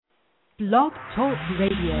Blog Talk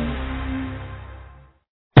Radio.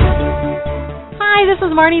 Hi, this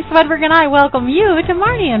is Marnie Swedberg, and I welcome you to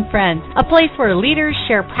Marnie and Friends, a place where leaders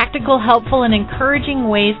share practical, helpful, and encouraging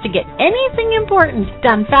ways to get anything important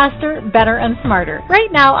done faster, better, and smarter.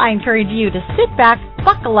 Right now, I encourage you to sit back,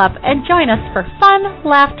 buckle up, and join us for fun,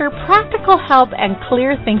 laughter, practical help, and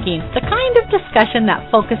clear thinking, the kind of discussion that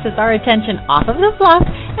focuses our attention off of the fluff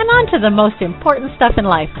and onto the most important stuff in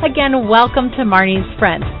life. Again, welcome to Marnie's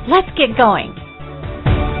Friends. Let's get going.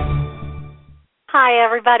 Hi,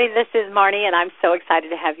 everybody. This is Marnie, and I'm so excited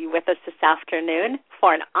to have you with us this afternoon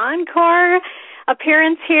for an encore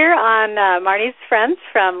appearance here on Marnie's Friends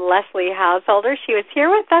from Leslie Householder. She was here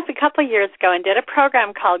with us a couple of years ago and did a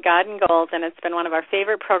program called God and Gold, and it's been one of our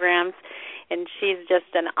favorite programs, and she's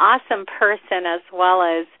just an awesome person as well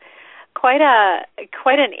as quite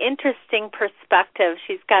an interesting perspective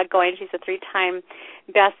she's got going. She's a 3-time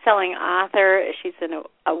best-selling author. She's an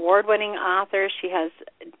award-winning author. She has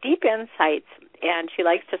deep insights, and she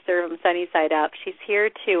likes to serve them sunny side up. She's here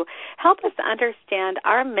to help us understand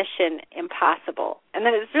our mission impossible, and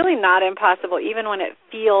that it's really not impossible even when it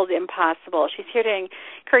feels impossible. She's here to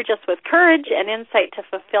encourage us with courage and insight to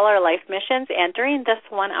fulfill our life missions, and during this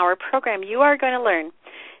 1-hour program, you are going to learn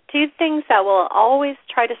 2 things that will always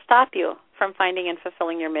try to stop you from finding and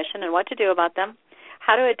fulfilling your mission and what to do about them,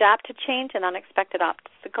 how to adapt to change and unexpected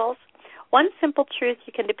obstacles, 1 simple truth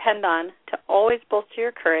you can depend on to always bolster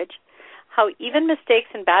your courage, how even mistakes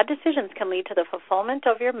and bad decisions can lead to the fulfillment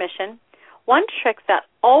of your mission, 1 trick that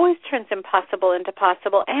always turns impossible into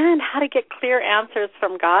possible, and how to get clear answers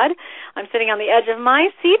from God. I'm sitting on the edge of my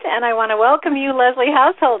seat, and I want to welcome you, Leslie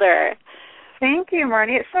Householder. Thank you,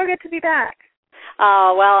 Marnie. It's so good to be back.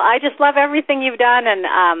 Oh, well, I just love everything you've done, and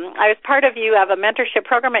I was part of you have a mentorship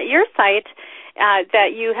program at your site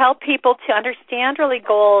that you help people to understand really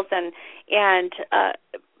goals and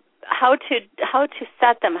how to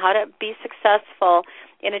set them, how to be successful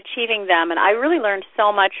in achieving them. And I really learned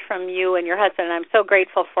so much from you and your husband, and I'm so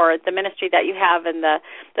grateful for the ministry that you have and the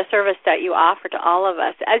service that you offer to all of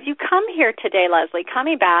us. As you come here today, Leslie,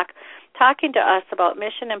 coming back, talking to us about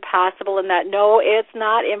Mission Impossible and that, no, it's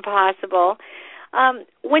not impossible.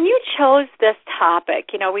 When you chose this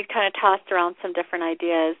topic, we've kind of tossed around some different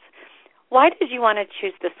ideas. Why did you want to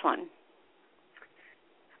choose this one?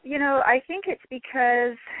 I think it's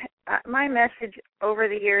because my message over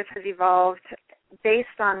the years has evolved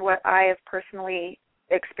based on what I have personally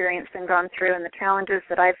experienced and gone through and the challenges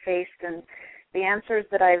that I've faced and the answers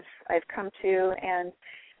that I've come to. And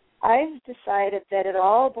I've decided that it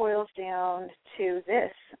all boils down to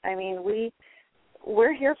this. I mean,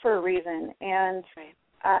 we're here for a reason, and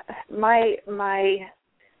my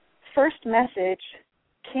first message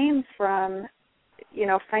came from,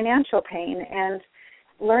 financial pain and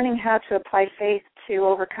learning how to apply faith to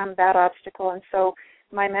overcome that obstacle. And so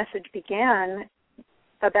my message began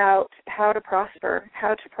about how to prosper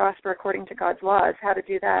according to God's laws, how to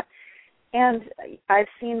do that. And I've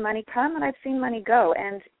seen money come and I've seen money go.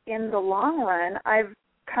 And in the long run, I've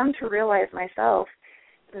come to realize myself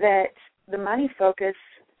that the money focus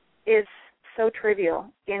is so trivial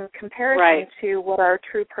in comparison to what our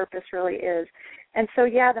true purpose really is. And so,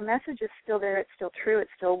 the message is still there. It's still true. It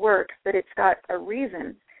still works, but it's got a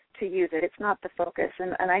reason to use it. It's not the focus.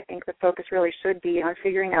 And I think the focus really should be on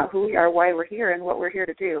figuring out who we are, why we're here, and what we're here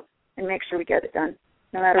to do, and make sure we get it done,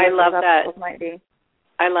 no matter what those obstacles might be.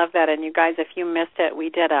 I love that. And you guys, if you missed it, we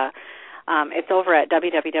did it's over at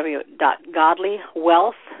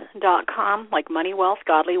www.godlywealth.com, like money wealth,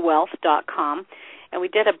 godlywealth.com. And we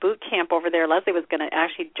did a boot camp over there. Leslie was going to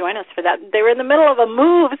actually join us for that. They were in the middle of a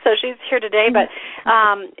move, so she's here today. But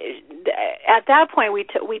at that point, we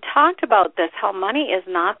talked about this, how money is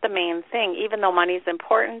not the main thing. Even though money is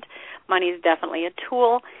important, money is definitely a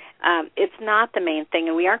tool. It's not the main thing.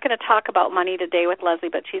 And we aren't going to talk about money today with Leslie,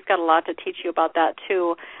 but she's got a lot to teach you about that,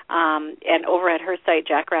 too. And over at her site,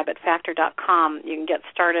 jackrabbitfactor.com, you can get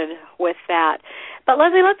started with that. But,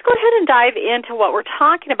 Leslie, let's go ahead and dive into what we're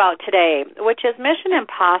talking about today, which is Mission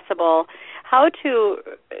Impossible, how to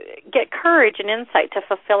get courage and insight to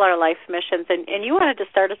fulfill our life missions. And you wanted to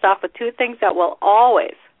start us off with 2 things that will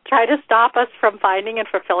always try to stop us from finding and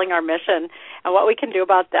fulfilling our mission and what we can do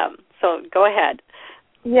about them. So go ahead.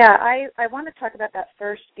 Yeah, I want to talk about that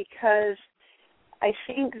first because I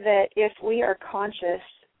think that if we are conscious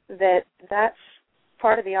that that's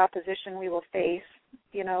part of the opposition we will face,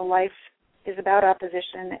 life is about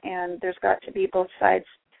opposition, and there's got to be both sides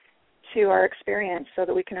to our experience so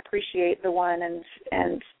that we can appreciate the one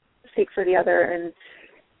and seek for the other.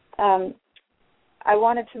 And I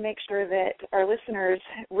wanted to make sure that our listeners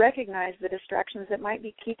recognize the distractions that might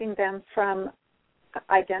be keeping them from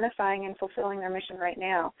identifying and fulfilling their mission right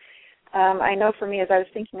now. I know for me, as I was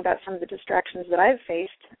thinking about some of the distractions that I've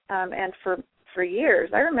faced, and for years,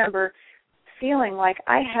 I remember feeling like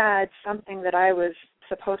I had something that I was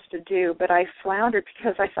supposed to do, but I floundered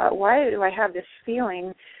because I thought, why do I have this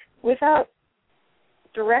feeling without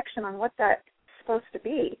direction on what that's supposed to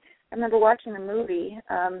be? I remember watching a movie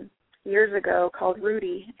years ago called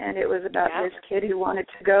Rudy, and it was about this kid who wanted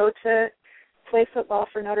to go to play football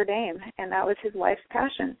for Notre Dame, and that was his life's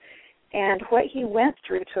passion. And what he went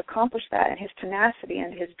through to accomplish that, and his tenacity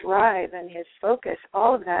and his drive and his focus,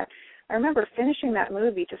 all of that, I remember finishing that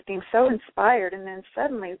movie just being so inspired and then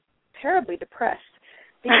suddenly terribly depressed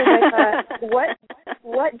because I thought,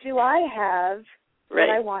 what do I have that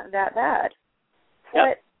I want that bad?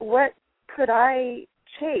 What could I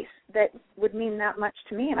chase that would mean that much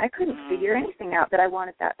to me? And I couldn't figure anything out that I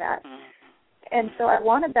wanted that bad. And so I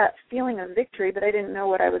wanted that feeling of victory, but I didn't know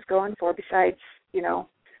what I was going for besides,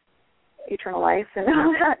 eternal life and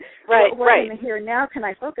all that. What in the here and now can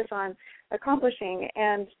I focus on accomplishing?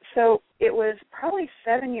 And so it was probably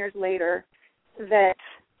 7 years later that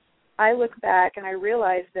I look back and I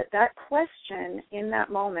realized that question in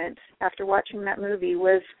that moment after watching that movie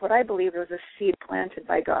was what I believe was a seed planted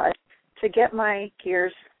by God to get my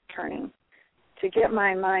gears turning, to get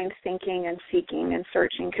my mind thinking and seeking and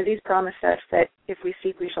searching, because He's promised us that if we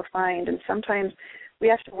seek, we shall find. And sometimes we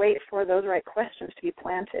have to wait for those right questions to be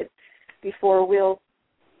planted before we'll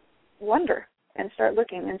wonder and start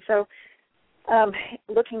looking. And so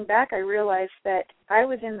looking back, I realized that I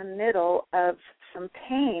was in the middle of some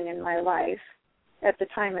pain in my life. At the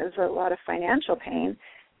time, it was a lot of financial pain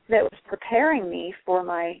that was preparing me for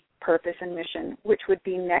my purpose and mission, which would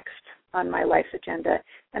be next on my life's agenda.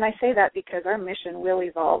 And I say that because our mission will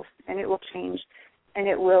evolve, and it will change, and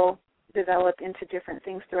it will develop into different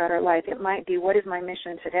things throughout our life. It might be, what is my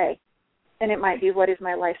mission today? And it might be, what is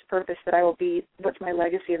my life's purpose that I will be, what's my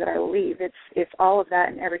legacy that I will leave? It's all of that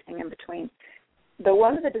and everything in between. But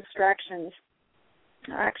one of the distractions,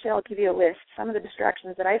 actually I'll give you a list, some of the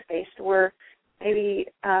distractions that I faced were maybe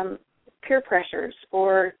peer pressures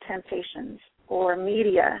or temptations or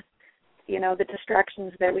media, the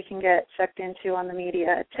distractions that we can get sucked into on the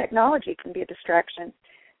media. Technology can be a distraction.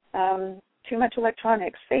 Too much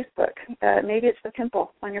electronics, Facebook, maybe it's the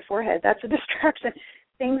pimple on your forehead. That's a distraction.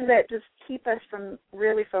 Things that just keep us from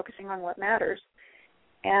really focusing on what matters.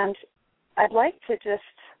 And I'd like to just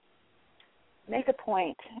make a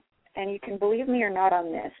point, and you can believe me or not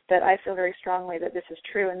on this, but I feel very strongly that this is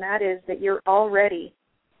true, and that is that you're already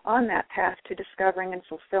on that path to discovering and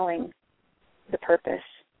fulfilling the purpose.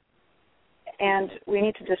 And we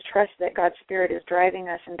need to just trust that God's Spirit is driving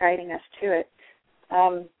us and guiding us to it.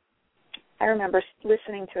 I remember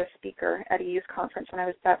listening to a speaker at a youth conference when I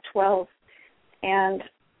was about 12, and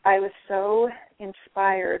I was so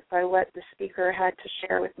inspired by what the speaker had to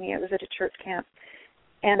share with me. It was at a church camp,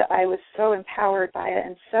 and I was so empowered by it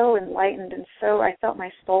and so enlightened, and so I felt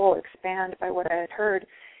my soul expand by what I had heard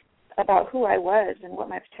about who I was and what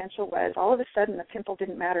my potential was. All of a sudden, the pimple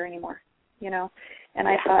didn't matter anymore, And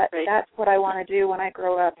I thought, that's what I want to do when I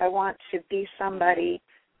grow up. I want to be somebody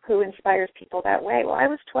who inspires people that way. Well, I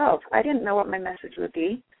was 12. I didn't know what my message would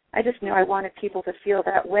be. I just knew I wanted people to feel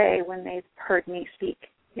that way when they heard me speak.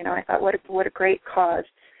 I thought, what a great cause.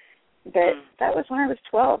 But that was when I was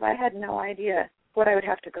 12. I had no idea what I would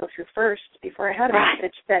have to go through first before I had a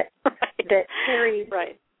message that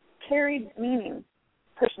carried meaning,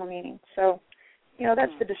 personal meaning. So,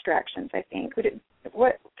 that's the distractions, I think.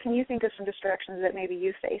 What can you think of some distractions that maybe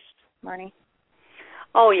you faced, Marnie?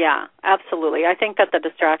 Oh, yeah, absolutely. I think that the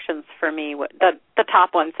distractions for me, the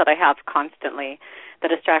top ones that I have constantly, the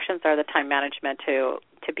distractions are the time management to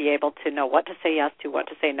be able to know what to say yes to, what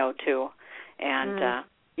to say no to, and,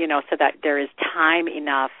 so that there is time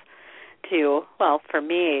enough to, for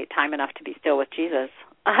me, time enough to be still with Jesus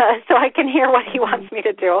so I can hear what He wants me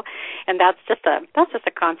to do. And that's just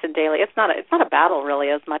a constant daily. It's not a battle really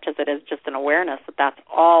as much as it is just an awareness that that's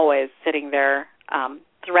always sitting there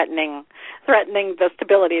threatening the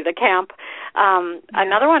stability of the camp.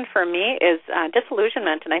 Another one for me is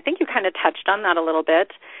disillusionment, and I think you kind of touched on that a little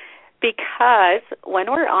bit, because when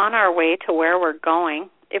we're on our way to where we're going,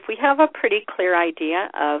 if we have a pretty clear idea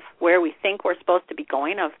of where we think we're supposed to be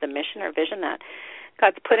going, of the mission or vision that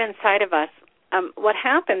God's put inside of us, what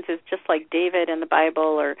happens is, just like David in the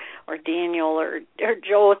Bible or Daniel or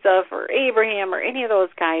Joseph or Abraham or any of those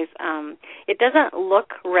guys, it doesn't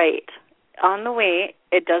look right on the way.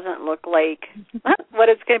 It doesn't look like what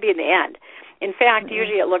it's going to be in the end. In fact,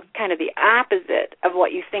 usually it looks kind of the opposite of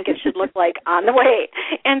what you think it should look like on the way.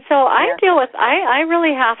 And so I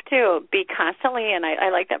really have to be constantly, and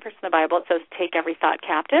I like that verse in the Bible, it says, take every thought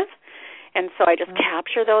captive. And so I just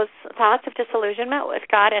capture those thoughts of disillusionment with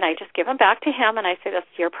God, and I just give them back to Him, and I say, that's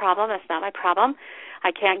your problem, that's not my problem.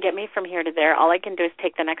 I can't get me from here to there. All I can do is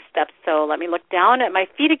take the next step. So let me look down at my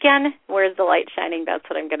feet again. Where's the light shining? That's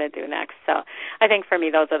what I'm going to do next. So I think for me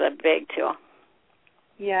those are the big two.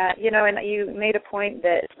 Yeah, and you made a point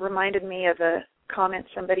that reminded me of a comment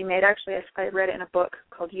somebody made. Actually, I read it in a book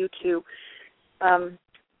called You Too,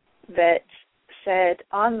 that said,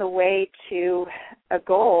 on the way to a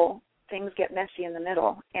goal, things get messy in the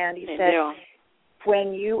middle. And he said,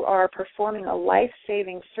 when you are performing a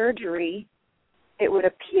life-saving surgery, it would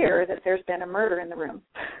appear that there's been a murder in the room.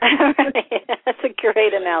 That's a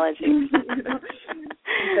great analogy.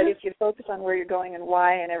 But if you focus on where you're going and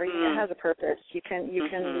why and everything, it has a purpose. You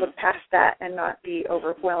can look past that and not be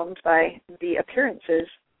overwhelmed by the appearances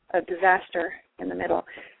of disaster in the middle.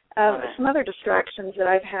 Some other distractions that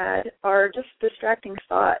I've had are just distracting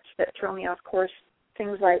thoughts that throw me off course.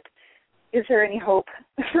 Things like, is there any hope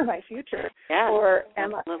for my future? Yeah, or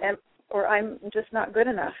I'm just not good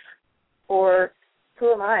enough? Or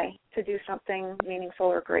who am I to do something meaningful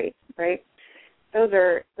or great, right? Those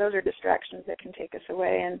are distractions that can take us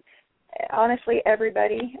away. And honestly,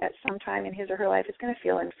 everybody at some time in his or her life is going to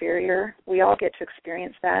feel inferior. We all get to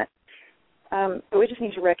experience that. But we just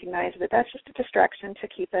need to recognize that that's just a distraction to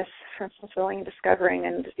keep us from fulfilling and discovering.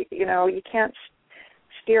 And, you can't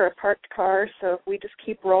steer a parked car, so if we just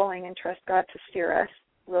keep rolling and trust God to steer us,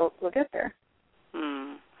 we'll get there.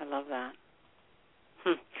 I love that.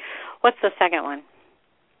 What's the second one?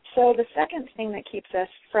 So the second thing that keeps us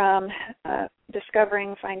from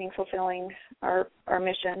discovering, finding, fulfilling our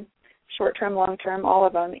mission, short-term, long-term, all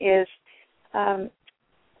of them, is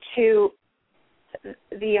to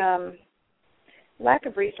the lack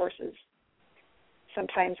of resources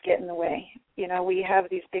sometimes get in the way. We have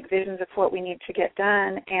these big visions of what we need to get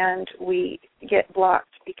done, and we get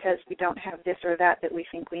blocked because we don't have this or that we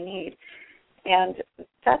think we need. And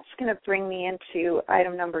that's going to bring me into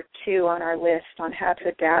item number 2 on our list on how to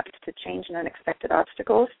adapt to change and unexpected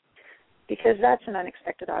obstacles, because that's an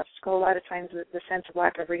unexpected obstacle, a lot of times the sense of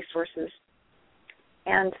lack of resources.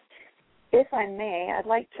 And if I may, I'd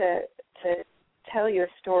like to tell you a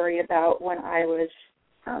story about when I was,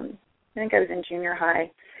 I think I was in junior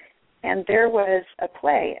high, and there was a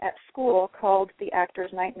play at school called The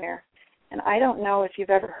Actor's Nightmare. And I don't know if you've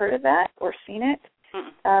ever heard of that or seen it.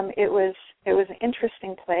 It was an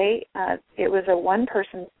interesting play. It was a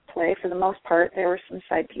one-person play for the most part. There were some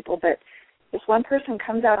side people, but this one person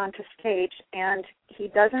comes out onto stage, and he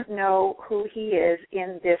doesn't know who he is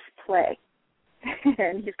in this play.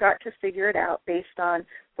 And he's got to figure it out based on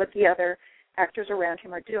what the other actors around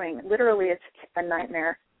him are doing. Literally, it's a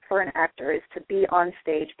nightmare for an actor is to be on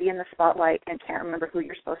stage, be in the spotlight, and can't remember who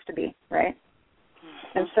you're supposed to be, right?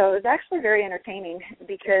 And so it was actually very entertaining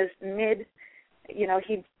because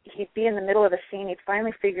he'd be in the middle of a scene. He'd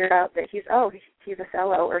finally figured out that he's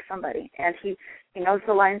Othello or somebody, and he knows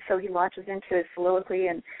the lines, so he launches into his soliloquy,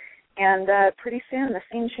 and pretty soon the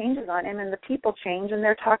scene changes on him, and the people change, and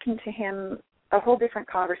they're talking to him a whole different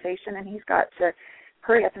conversation, and he's got to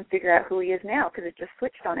hurry up and figure out who he is now because it just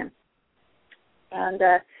switched on him. And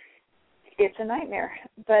it's a nightmare,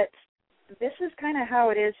 but this is kind of how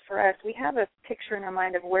it is for us. We have a picture in our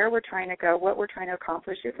mind of where we're trying to go, what we're trying to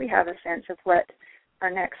accomplish, if we have a sense of what our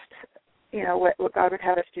next, what God would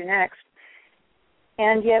have us do next.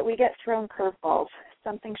 And yet we get thrown curveballs.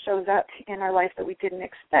 Something shows up in our life that we didn't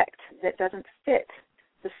expect, that doesn't fit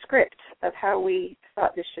the script of how we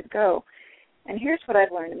thought this should go. And here's what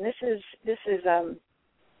I've learned, and this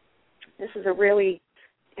is a really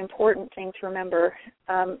important thing to remember,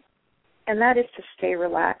 and that is to stay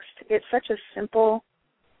relaxed. It's such a simple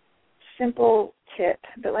tip,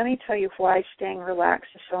 but let me tell you why staying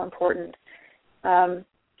relaxed is so important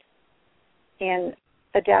in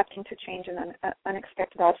adapting to change and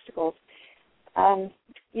unexpected obstacles.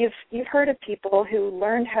 You've heard of people who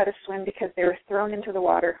learned how to swim because they were thrown into the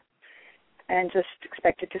water and just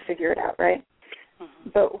expected to figure it out, right?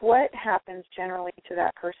 But what happens generally to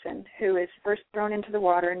that person who is first thrown into the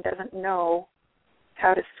water and doesn't know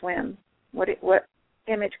how to swim? What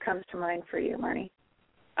image comes to mind for you, Marnie?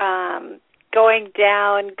 Going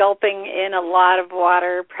down, gulping in a lot of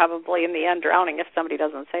water, probably in the end drowning if somebody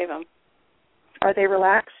doesn't save them. Are they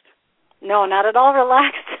relaxed? No, not at all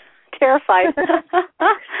relaxed. Terrified.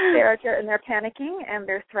 And they're panicking and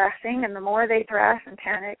they're thrashing, and the more they thrash and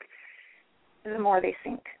panic, the more they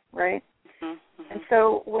sink, right? And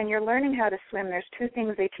so when you're learning how to swim, there's two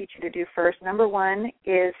things they teach you to do first. Number one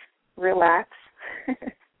is relax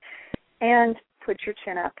and put your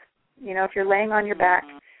chin up. You know, if you're laying on your back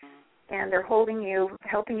and they're holding you,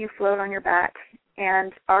 helping you float on your back,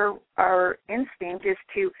 and our instinct is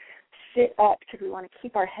to sit up because we want to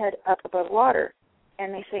keep our head up above water.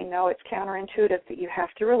 And they say, no, it's counterintuitive that you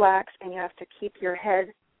have to relax and you have to keep your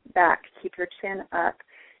head back, keep your chin up.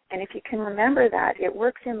 And if you can remember that, it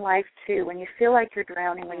works in life too. When you feel like you're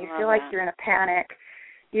drowning, when you feel like you're in a panic,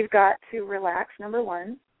 you've got to relax, number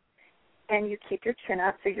one, and you keep your chin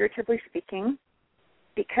up, figuratively speaking,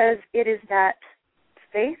 because it is that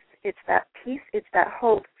faith, it's that peace, it's that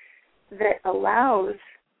hope that allows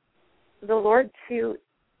the Lord to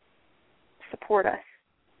support us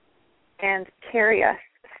and carry us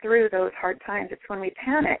through those hard times. It's when we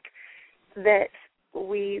panic that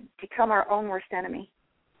we become our own worst enemy.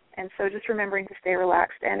 And so just remembering to stay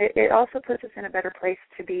relaxed. And it also puts us in a better place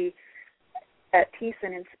to be at peace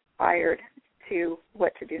and inspired to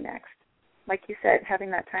what to do next. Like you said,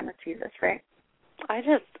 having that time with Jesus, right?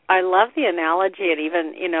 I love the analogy, and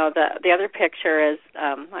even, you know, the other picture is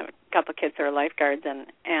I have a couple of kids who are lifeguards, and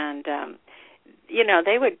you know,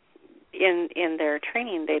 they would, in their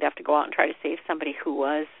training, they'd have to go out and try to save somebody who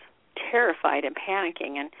was terrified and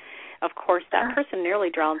panicking, and of course that person nearly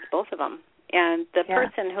drowns both of them. And the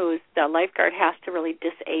person who's the lifeguard has to really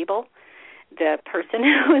disable the person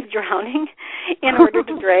who is drowning in order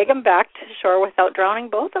to drag them back to shore without drowning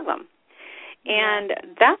both of them. And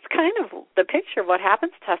that's kind of the picture of what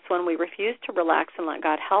happens to us when we refuse to relax and let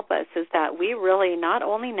God help us, is that we really, not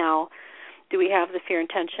only now do we have the fear and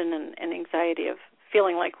tension and anxiety of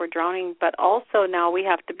feeling like we're drowning, but also now we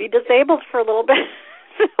have to be disabled for a little bit.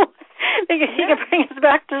 He can bring us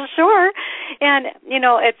back to shore. And, you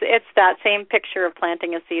know, it's that same picture of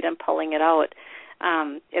planting a seed and pulling it out,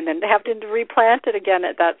 and then having to replant it again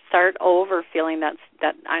at that start over feeling that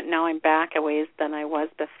now I'm back a ways than I was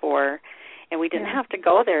before. And we didn't have to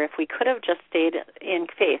go there if we could have just stayed in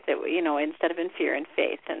faith, you know, instead of in fear, in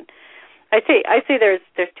faith. And I say there's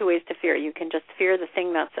two ways to fear. You can just fear the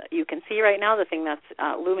thing that's you can see right now, the thing that's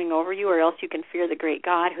looming over you, or else you can fear the great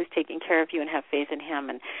God who's taking care of you and have faith in Him.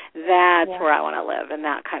 And that's where I want to live, in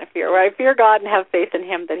that kind of fear, where I fear God and have faith in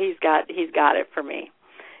Him that He's got it for me.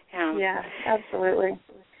 Yeah, absolutely.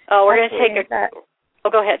 Oh, we're going to take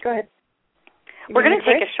go ahead. Go ahead. We're going to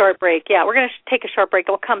take a short break. Yeah, we're going to take a short break.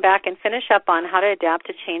 We'll come back and finish up on how to adapt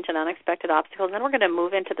to change and unexpected obstacles. And then we're going to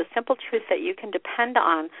move into the simple truth that you can depend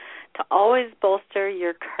on to always bolster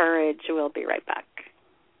your courage. We'll be right back.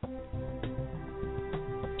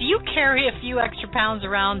 Do you carry a few extra pounds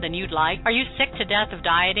around than you'd like? Are you sick to death of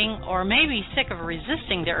dieting, or maybe sick of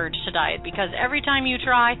resisting the urge to diet because every time you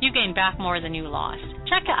try, you gain back more than you lost?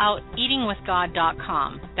 Check out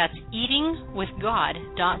eatingwithgod.com. That's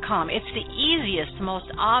eatingwithgod.com. It's the easiest, most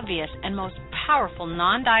obvious, and most powerful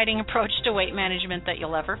non-dieting approach to weight management that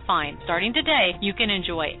you'll ever find. Starting today, you can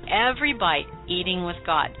enjoy every bite eating with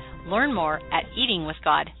God. Learn more at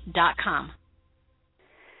eatingwithgod.com.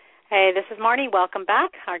 Hey, this is Marnie. Welcome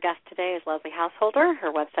back. Our guest today is Leslie Householder. Her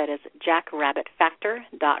website is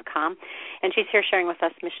jackrabbitfactor.com, and she's here sharing with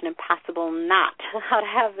us Mission Impossible Not, how to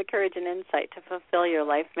have the courage and insight to fulfill your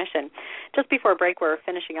life mission. Just before break, we're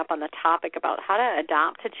finishing up on the topic about how to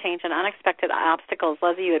adapt to change and unexpected obstacles.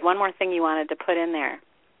 Leslie, you had one more thing you wanted to put in there.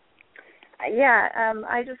 Yeah,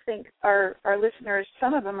 I just think our listeners,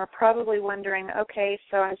 some of them are probably wondering, okay,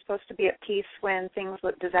 so I'm supposed to be at peace when things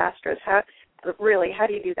look disastrous. How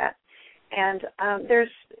do you do that? And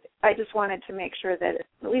I just wanted to make sure that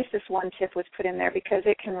at least this one tip was put in there, because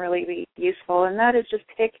it can really be useful, and that is just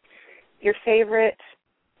pick your favorite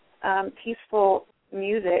peaceful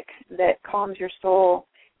music that calms your soul.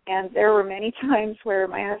 And there were many times where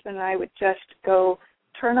my husband and I would just go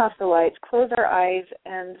turn off the lights, close our eyes,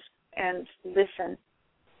 and listen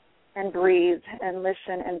and breathe, and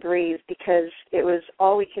listen and breathe, because it was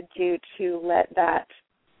all we could do to let that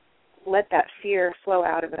fear flow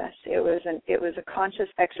out of us. It was a conscious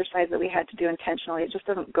exercise that we had to do intentionally. It just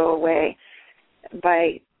doesn't go away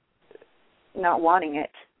by not wanting it.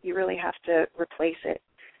 You really have to replace it.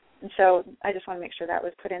 And so I just want to make sure that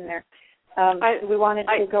was put in there. We wanted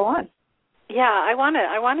to go on. Yeah, I want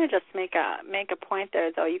to just make a point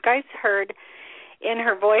there, though. You guys heard in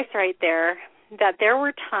her voice right there that there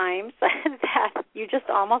were times that you just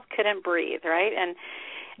almost couldn't breathe, right? And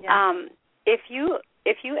if you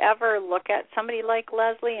ever look at somebody like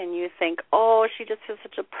Leslie and you think, oh, she just has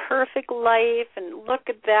such a perfect life, and look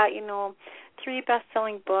at that, 3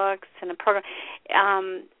 best-selling books and a program.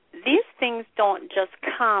 These things don't just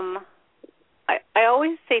come I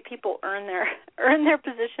always say people earn their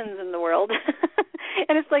positions in the world.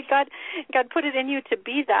 And it's like God put it in you to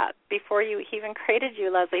be that before he even created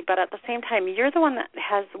you, Leslie. But at the same time, you're the one that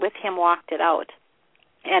has, with him, walked it out.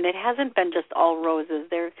 And it hasn't been just all roses.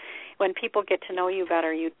 When people get to know you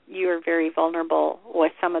better, you're very vulnerable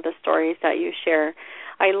with some of the stories that you share.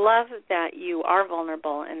 I love that you are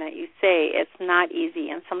vulnerable and that you say it's not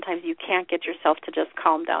easy, and sometimes you can't get yourself to just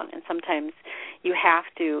calm down, and sometimes you have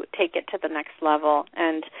to take it to the next level.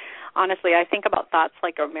 And honestly, I think about thoughts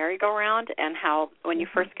like a merry-go-round, and how when you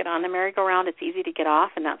first get on the merry-go-round, it's easy to get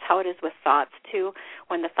off, and that's how it is with thoughts too.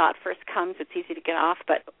 When the thought first comes, it's easy to get off,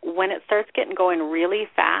 but when it starts getting going really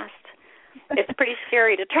fast, it's pretty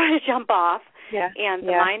scary to try to jump off. Yeah. And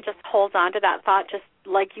the mind just holds on to that thought just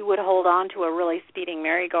like you would hold on to a really speeding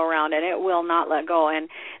merry-go-round, and it will not let go. And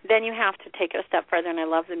then you have to take it a step further, and I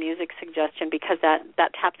love the music suggestion because that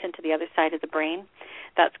taps into the other side of the brain.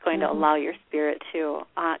 That's going to allow your spirit to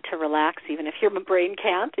relax, even if your brain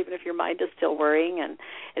can't, even if your mind is still worrying, and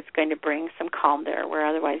it's going to bring some calm there where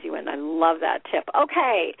otherwise you wouldn't. I love that tip.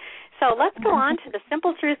 Okay, so let's go on to the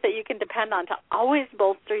simple truth that you can depend on to always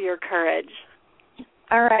bolster your courage.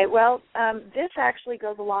 All right. Well, this actually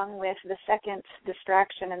goes along with the second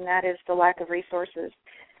distraction, and that is the lack of resources.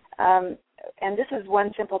 And this is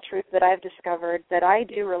one simple truth that I've discovered that I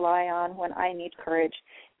do rely on when I need courage.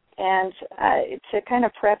 And to kind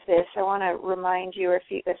of prep this, I want to remind you, if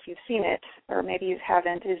you've seen it, or maybe you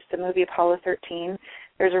haven't, is the movie Apollo 13.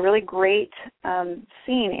 There's a really great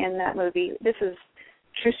scene in that movie. This is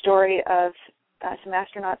a true story of some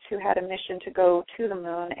astronauts who had a mission to go to the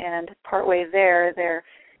moon, and partway there, their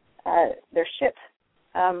ship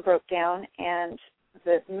broke down, and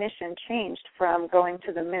the mission changed from going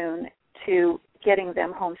to the moon to getting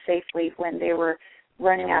them home safely when they were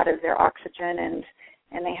running out of their oxygen,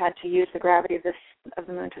 and they had to use the gravity of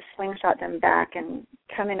the moon to slingshot them back and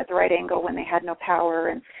come in at the right angle when they had no power.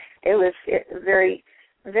 And it was very,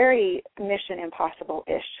 very Mission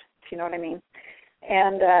Impossible-ish, if you know what I mean.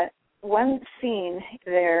 And one scene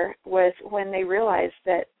there was when they realized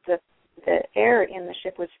that the air in the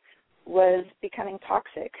ship was becoming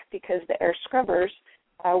toxic because the air scrubbers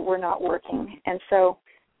were not working. And so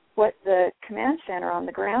what the command center on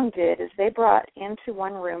the ground did is they brought into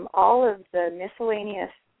one room all of the miscellaneous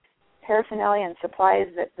paraphernalia and supplies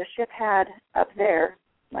that the ship had up there,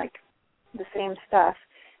 like the same stuff,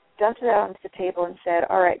 dumped it out onto the table and said,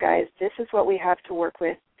 all right, guys, this is what we have to work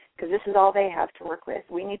with, because this is all they have to work with.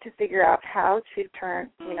 We need to figure out how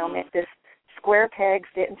to make this square peg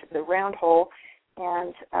fit into the round hole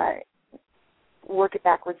and work it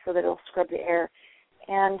backwards so that it'll scrub the air.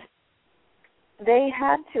 And they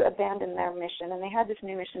had to abandon their mission, and they had this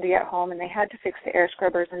new mission to get home, and they had to fix the air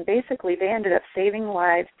scrubbers, and basically they ended up saving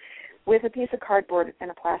lives with a piece of cardboard and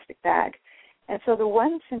a plastic bag. And so the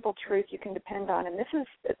one simple truth you can depend on, and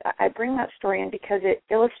I bring that story in because it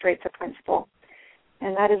illustrates a principle,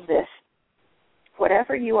 and that is this: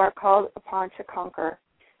 whatever you are called upon to conquer,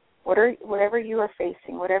 whatever you are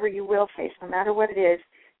facing, whatever you will face, no matter what it is,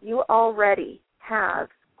 you already have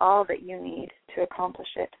all that you need to accomplish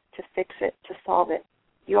it, to fix it, to solve it.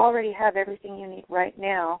 You already have everything you need right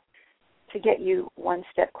now to get you one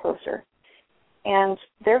step closer. And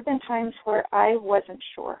there have been times where I wasn't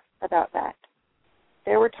sure about that.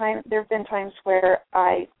 There have been times where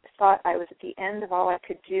I thought I was at the end of all I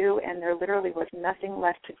could do, and there literally was nothing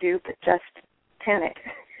left to do but just panic.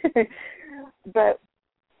 But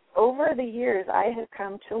over the years, I have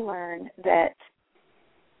come to learn that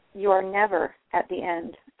you are never at the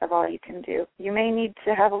end of all you can do. You may need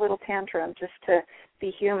to have a little tantrum just to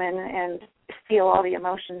be human and feel all the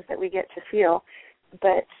emotions that we get to feel.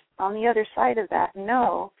 But on the other side of that,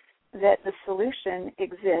 know that the solution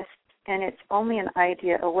exists, and it's only an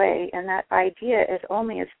idea away, and that idea is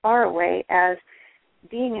only as far away as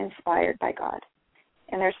being inspired by God.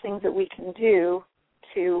 And there's things that we can do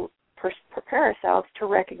to prepare ourselves to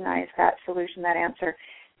recognize that solution, that answer.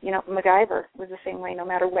 You know, MacGyver was the same way. No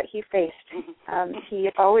matter what he faced, he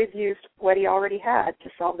always used what he already had to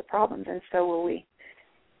solve the problems, and so will we.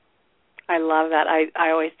 I love that. I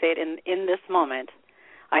always say it in this moment,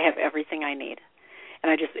 I have everything I need.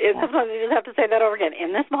 And sometimes you just have to say that over again.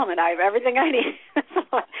 In this moment, I have everything I need. So,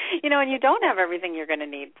 and you don't have everything you're going to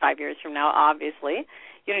need 5 years from now, obviously.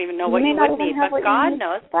 You don't even know what you would need, but God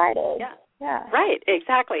knows. Yeah. Right,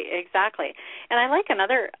 exactly. And I like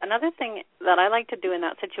another thing that I like to do in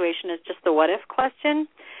that situation is just the what if question.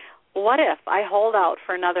 What if I hold out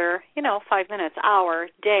for another, 5 minutes, hour,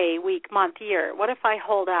 day, week, month, year? What if I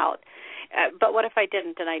hold out? But what if I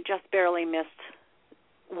didn't and I just barely missed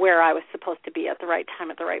where I was supposed to be at the right time,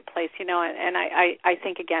 at the right place, And I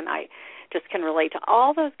think, again, just can relate to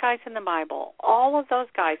all those guys in the Bible, all of those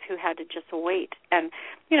guys who had to just wait. And,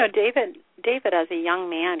 David, as a young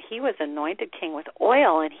man, he was anointed king with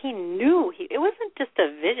oil, and he knew, it wasn't just a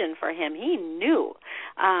vision for him. He knew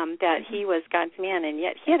that he was God's man, and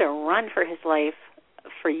yet he had to run for his life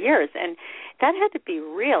for years. And that had to be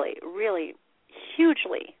really, really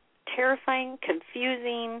hugely terrifying,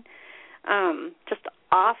 confusing, just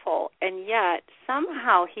awful. And yet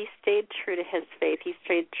somehow he stayed true to his faith. He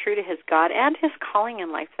stayed true to his God and his calling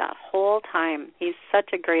in life that whole time. He's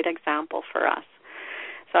such a great example for us.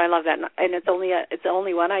 So I love that. And it's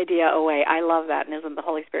only one idea away. I love that. And isn't the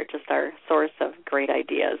Holy Spirit just our source of great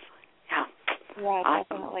ideas? Yeah. Yeah, awesome.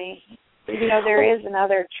 Definitely. There is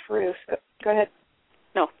another truth. Go ahead.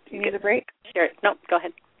 No. Do you need a break? Sure. No, go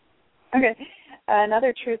ahead. Okay.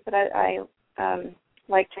 Another truth that I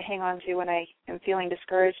like to hang on to when I am feeling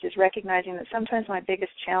discouraged is recognizing that sometimes your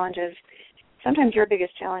biggest challenges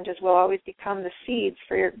will always become the seeds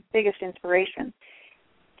for your biggest inspiration.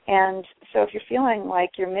 And so if you're feeling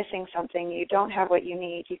like you're missing something, you don't have what you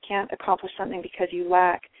need, you can't accomplish something because you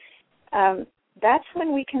lack, that's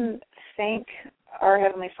when we can thank our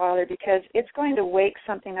Heavenly Father, because it's going to wake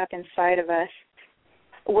something up inside of us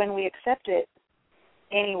when we accept it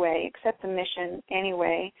anyway, accept the mission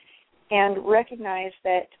anyway, and recognize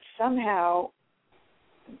that somehow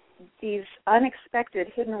these unexpected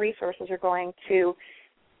hidden resources are going to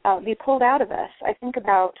be pulled out of us. I think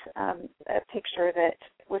about a picture that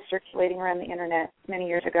was circulating around the Internet many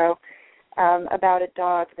years ago about a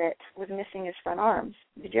dog that was missing his front arms.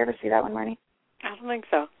 Did you ever see that one, Marnie? I don't think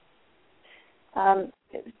so. A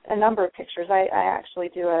number of pictures. I actually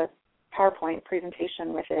do a PowerPoint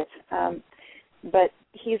presentation with it. But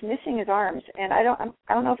he's missing his arms, and I don't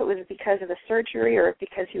know if it was because of the surgery or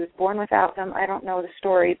because he was born without them. I don't know the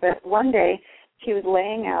story, but one day he was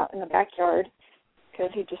laying out in the backyard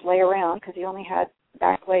because he'd just lay around because he only had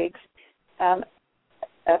back legs. A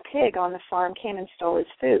pig on the farm came and stole his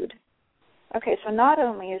food. Okay, so not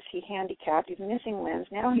only is he handicapped, he's missing limbs,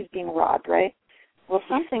 now he's being robbed, right? Well,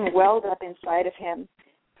 something welled up inside of him,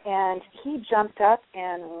 and he jumped up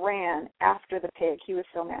and ran after the pig. He was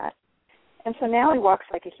so mad. And so now he walks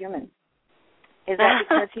like a human. Is that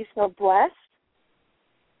because he's so blessed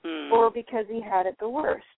or because he had it the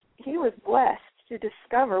worst? He was blessed to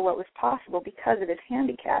discover what was possible because of his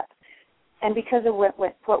handicap and because of what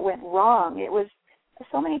went wrong. It was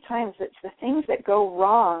so many times it's the things that go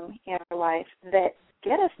wrong in our life that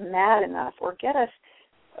get us mad enough or get us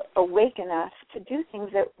awake enough to do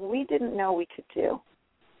things that we didn't know we could do.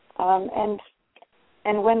 And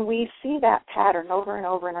when we see that pattern over and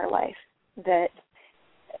over in our life, that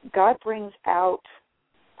God brings out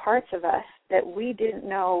parts of us that we didn't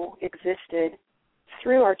know existed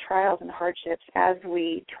through our trials and hardships as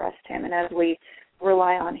we trust Him and as we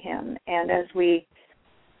rely on Him and as we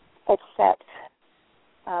accept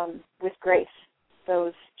with grace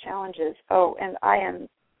those challenges. Oh, and I am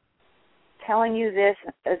telling you this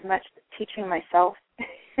as much teaching myself.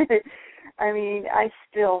 I mean, I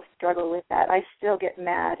still struggle with that. I still get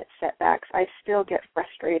mad at setbacks. I still get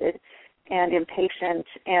frustrated and impatient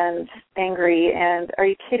and angry and, are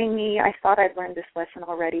you kidding me? I thought I'd learned this lesson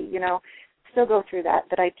already. Still go through that,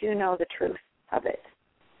 but I do know the truth of it.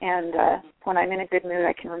 And when I'm in a good mood,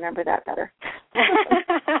 I can remember that better.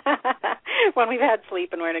 When we've had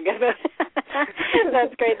sleep and we're in a good mood.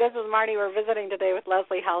 That's great. This is Marnie. We're visiting today with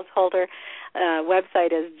Leslie Householder.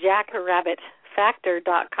 Website is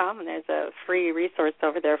jackrabbitfactor.com, and there's a free resource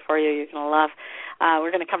over there for you you're going to love.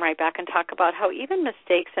 We're going to come right back and talk about how even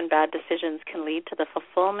mistakes and bad decisions can lead to the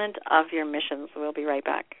fulfillment of your missions. We'll be right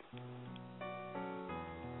back.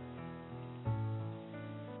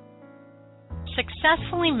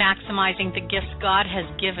 Successfully maximizing the gifts God has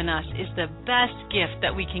given us is the best gift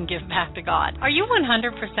that we can give back to God. Are you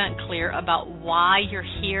 100% clear about why you're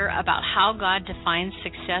here, about how God defines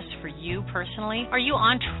success for you personally? Are you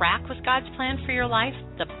on track with God's plan for your life?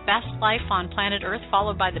 The best life on planet Earth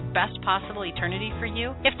followed by the best possible eternity for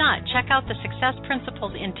you? If not, check out the Success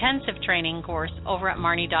Principles Intensive Training course over at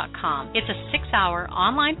Marnie.com. It's a 6-hour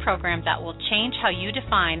online program that will change how you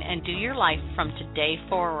define and do your life from today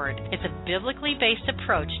forward. It's a biblically based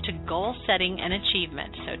approach to goal setting and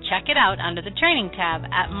achievement. So check it out under the training tab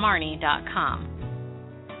at Marnie.com.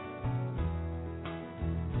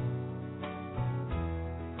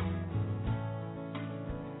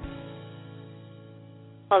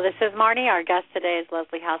 Well, this is Marnie. Our guest today is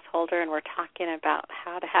Leslie Householder, and we're talking about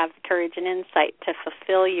how to have courage and insight to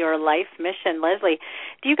fulfill your life mission. Leslie,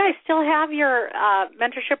 do you guys still have your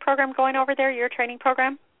mentorship program going over there, your training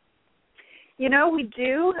program? We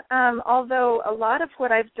do, although a lot of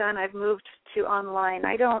what I've done I've moved to online.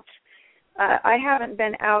 I don't I haven't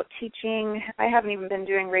been out teaching. I haven't even been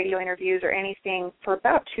doing radio interviews or anything for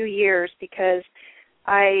about 2 years because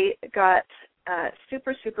I got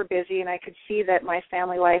super, super busy, and I could see that my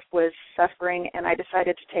family life was suffering, and I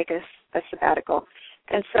decided to take a sabbatical.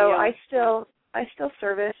 And so I still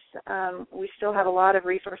service. We still have a lot of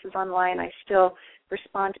resources online. I still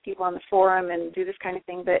respond to people on the forum and do this kind of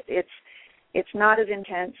thing, but it's not as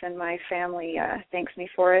intense, and my family thanks me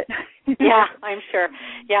for it. Yeah, I'm sure.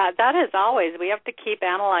 Yeah, that is always. We have to keep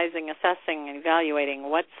analyzing, assessing, and evaluating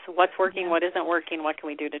what's working, what isn't working, what can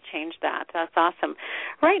we do to change that. That's awesome.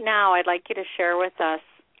 Right now, I'd like you to share with us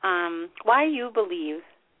why you believe,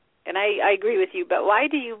 and I agree with you, but why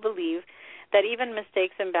do you believe that even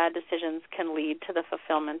mistakes and bad decisions can lead to the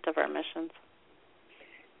fulfillment of our missions?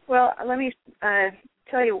 Well, let me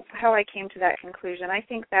tell you how I came to that conclusion. I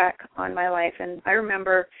think back on my life, and I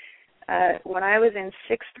remember when I was in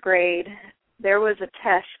 6th grade, there was a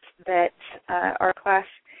test that our class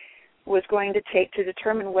was going to take to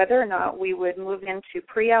determine whether or not we would move into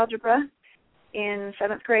pre-algebra in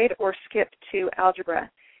 7th grade or skip to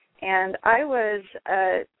algebra. And I was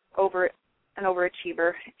an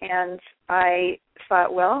overachiever, and I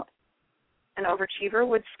thought, well, an overachiever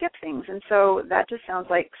would skip things, and so that just sounds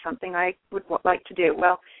like something I would like to do.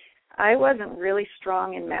 Well, I wasn't really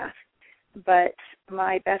strong in math, but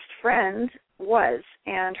my best friend was,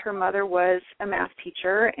 and her mother was a math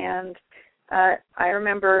teacher, and I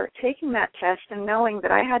remember taking that test and knowing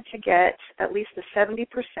that I had to get at least a 70%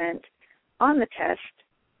 on the test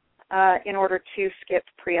in order to skip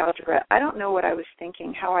pre-algebra. I don't know what I was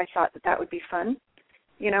thinking, how I thought that would be fun.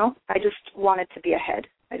 You know, I just wanted to be ahead.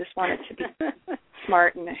 I just wanted to be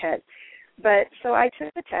smart and ahead. But so I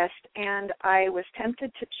took the test, and I was tempted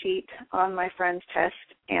to cheat on my friend's test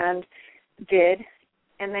and did,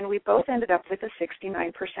 and then we both ended up with a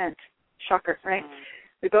 69%. Shocker, right?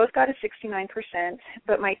 We both got a 69%,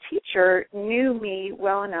 but my teacher knew me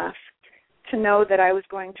well enough to know that I was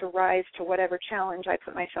going to rise to whatever challenge I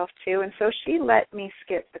put myself to, and so she let me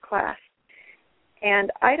skip the class. And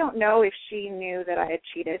I don't know if she knew that I had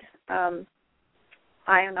cheated.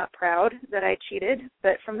 I am not proud that I cheated,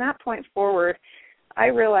 but from that point forward, I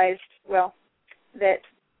realized, well, that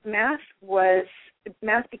math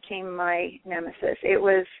became my nemesis. It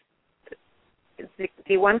was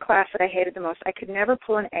the one class that I hated the most. I could never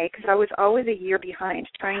pull an A because I was always a year behind,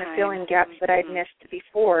 trying to fill in gaps that I'd missed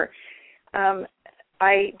before.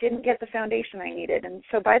 I didn't get the foundation I needed, and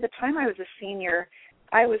so by the time I was a senior,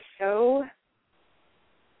 I was so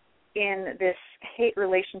in this hate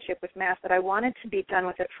relationship with math that I wanted to be done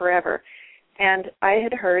with it forever. And I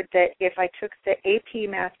had heard that if I took the AP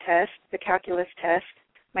math test, the calculus test,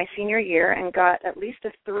 my senior year and got at least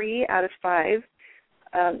a 3 out of 5,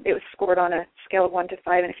 it was scored on a scale of 1 to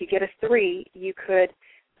 5, and if you get a 3, you could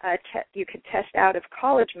test out of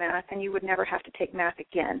college math and you would never have to take math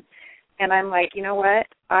again. And I'm like, you know what?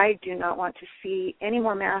 I do not want to see any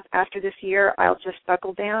more math after this year. I'll just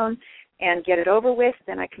buckle down and get it over with,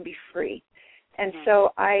 then I can be free. And so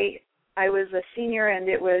I was a senior, and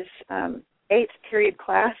it was 8th period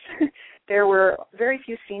class. There were very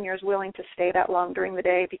few seniors willing to stay that long during the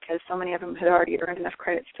day because so many of them had already earned enough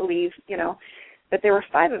credits to leave, you know. But there were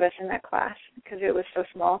 5 of us in that class because it was so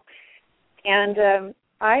small. And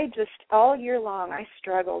I just, all year long, I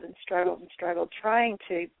struggled and struggled and struggled trying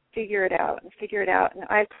to figure it out. And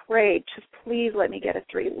I prayed, just please let me get a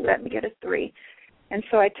 3, let me get a 3. And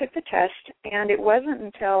so I took the test, and it wasn't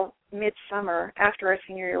until midsummer, after our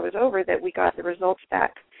senior year was over, that we got the results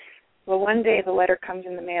back. Well, one day the letter comes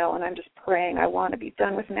in the mail, and I'm just praying, I want to be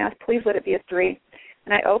done with math. Please let it be a 3.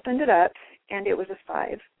 And I opened it up, and it was a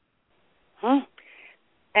 5.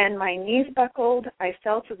 And my knees buckled. I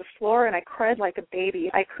fell to the floor, and I cried like a baby.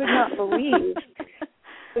 I could not believe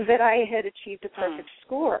that I had achieved a perfect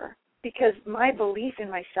score because my belief in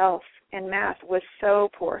myself and math was so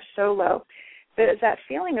poor, so low. But it was that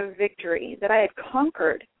feeling of victory, that I had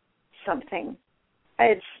conquered something. I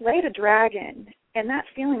had slayed a dragon, and that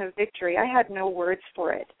feeling of victory, I had no words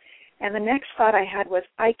for it. And the next thought I had was,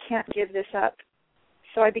 I can't give this up.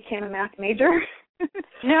 So I became a math major.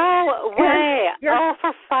 No way. Oh,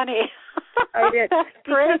 how funny. I did.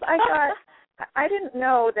 Because I thought, I didn't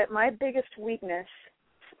know that my biggest weakness,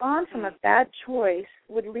 spawned from a bad choice,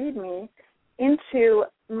 would lead me into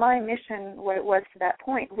my mission, what it was to that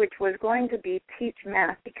point, which was going to be teach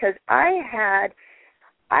math, because I had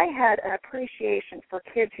an appreciation for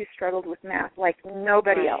kids who struggled with math like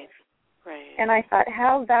nobody else. Right. And I thought,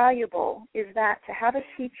 how valuable is that to have a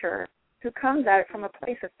teacher who comes at it from a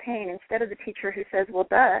place of pain instead of the teacher who says, well,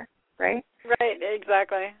 duh, right? Right,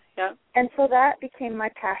 exactly, yeah. And so that became my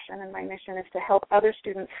passion, and my mission is to help other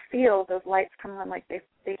students feel those lights come on like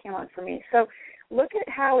they came on for me. So look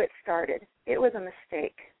at how it started. It was a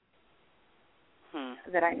mistake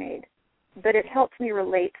that I made, but it helped me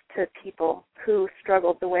relate to people who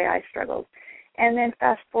struggled the way I struggled. And then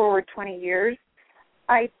fast forward 20 years,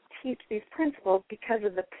 I teach these principles because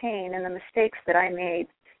of the pain and the mistakes that I made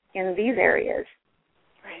in these areas.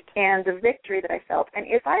 Right. And the victory that I felt. And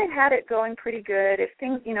if I had it going pretty good, if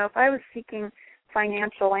things, if I was seeking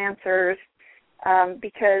financial answers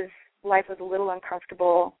because life was a little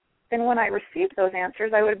uncomfortable, then when I received those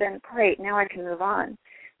answers, I would have been, great, now I can move on.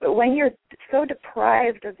 But when you're so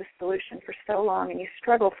deprived of the solution for so long and you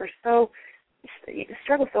struggle so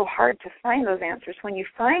hard to find those answers, when you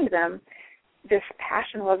find them, this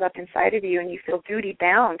passion wells up inside of you and you feel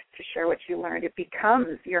duty-bound to share what you learned. It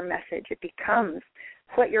becomes your message. It becomes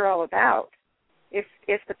what you're all about. If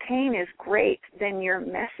the pain is great, then your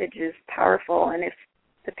message is powerful. And if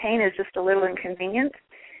the pain is just a little inconvenient,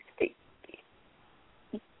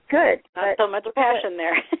 good. Not so much passion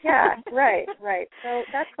there. Yeah, right. So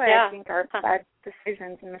that's why I think our bad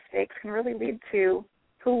decisions and mistakes can really lead to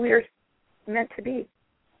who we're meant to be.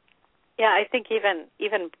 Yeah, I think even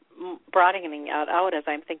broadening out as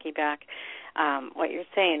I'm thinking back, what you're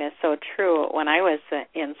saying is so true. When I was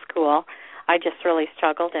in school, I just really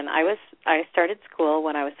struggled, and I started school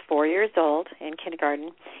when I was 4 years old in kindergarten,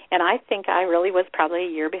 and I think I really was probably a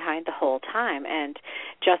year behind the whole time, and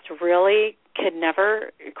just really could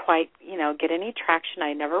never quite, get any traction.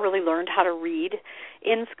 I never really learned how to read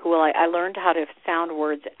in school. I learned how to sound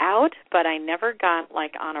words out, but I never got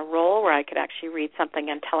on a roll where I could actually read something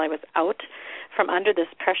until I was out from under this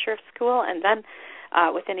pressure of school. And then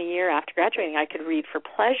within a year after graduating, I could read for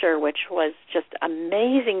pleasure, which was just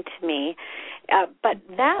amazing to me. But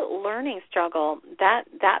that learning struggle, that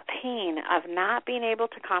pain of not being able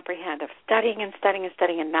to comprehend, of studying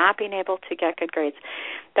and not being able to get good grades,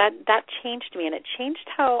 that changed me, and it changed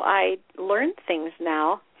how I learn things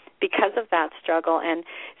now because of that struggle. And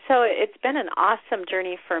so it's been an awesome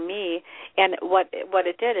journey for me. And what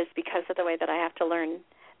it did is, because of the way that I have to learn,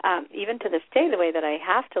 even to this day, the way that I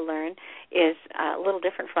have to learn is a little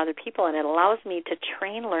different from other people, and it allows me to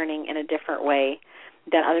train learning in a different way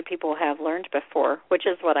than other people have learned before, which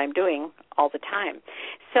is what I'm doing all the time.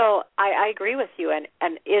 So I agree with you.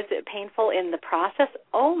 And is it painful in the process?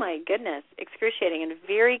 Oh, my goodness, excruciating and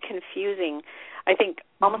very confusing. I think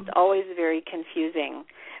almost always very confusing.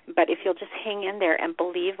 But if you'll just hang in there and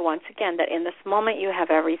believe, once again, that in this moment you have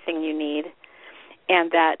everything you need, and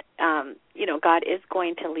that, God is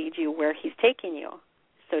going to lead you where he's taking you.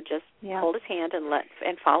 So just hold his hand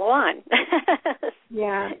and follow on.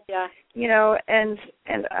 Yeah.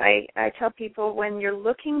 And I tell people, when you're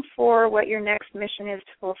looking for what your next mission is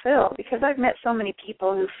to fulfill, because I've met so many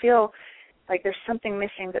people who feel like there's something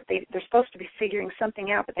missing, that they're supposed to be figuring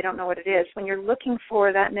something out, but they don't know what it is. When you're looking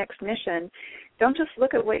for that next mission, don't just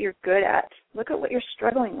look at what you're good at. Look at what you're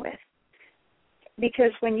struggling with.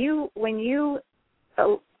 Because when you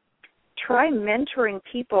try mentoring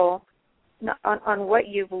people on what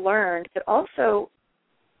you've learned, but also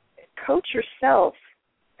coach yourself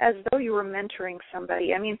as though you were mentoring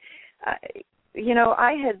somebody. I mean,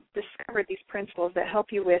 I had discovered these principles that help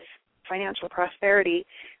you with financial prosperity,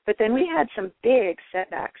 but then we had some big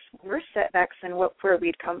setbacks, worse setbacks than where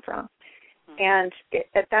we'd come from. And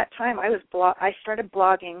at that time, I started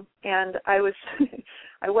blogging, and I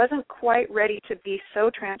wasn't quite ready to be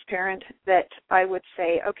so transparent that I would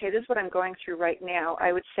say, okay, this is what I'm going through right now.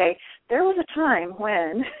 I would say, there was a time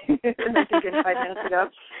when, I think 5 minutes ago,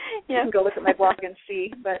 you can go look at my blog and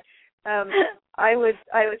see, but I would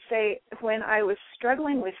say, when I was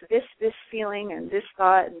struggling with this feeling and this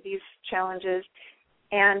thought and these challenges,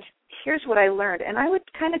 and here's what I learned. And I would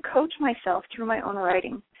kind of coach myself through my own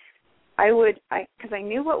writing. Because I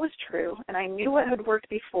knew what was true, and I knew what had worked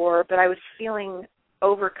before, but I was feeling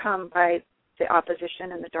overcome by the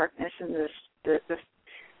opposition and the darkness and the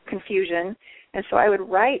confusion. And so I would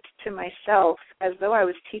write to myself as though I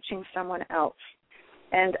was teaching someone else.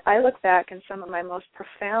 And I look back, and some of my most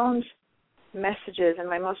profound messages and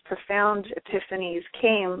my most profound epiphanies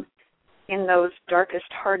came in those darkest,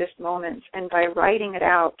 hardest moments. And by writing it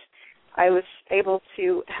out, I was able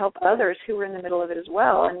to help others who were in the middle of it as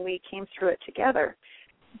well, and we came through it together.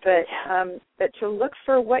 But to look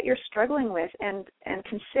for what you're struggling with and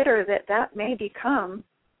consider that may become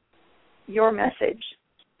your message.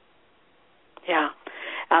 Yeah,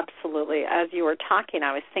 absolutely. As you were talking,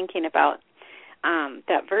 I was thinking about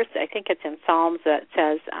that verse. I think it's in Psalms that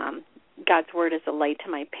says, God's word is a light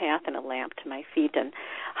to my path and a lamp to my feet, and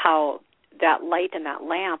how that light in that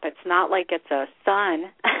lamp. It's not like it's a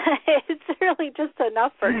sun. It's really just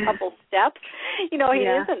enough for a couple steps. He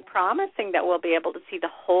isn't promising that we'll be able to see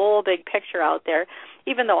the whole big picture out there,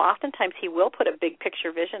 even though oftentimes he will put a big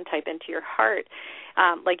picture vision type into your heart,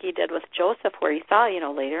 like he did with Joseph, where he saw,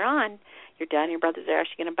 later on, your dad and your brothers are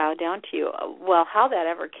actually going to bow down to you. Well, how that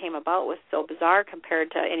ever came about was so bizarre compared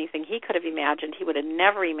to anything he could have imagined. He would have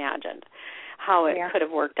never imagined how it could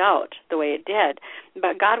have worked out the way it did.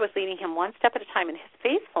 But God was leading him one step at a time, and his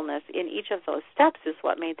faithfulness in each of those steps is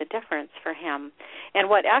what made the difference for him. And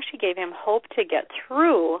what actually gave him hope to get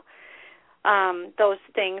through those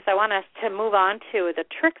things, I want us to move on to the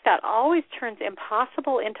trick that always turns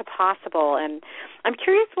impossible into possible. And I'm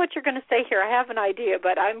curious what you're going to say here. I have an idea,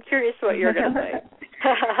 but I'm curious what you're going to say.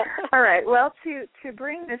 All right. Well, to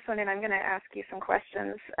bring this one in, I'm going to ask you some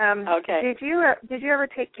questions. Okay. Did you ever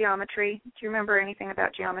take geometry? Do you remember anything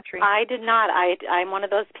about geometry? I did not. I'm one of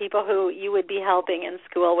those people who you would be helping in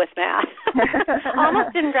school with math.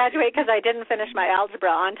 Almost didn't graduate because I didn't finish my algebra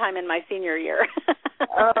on time in my senior year.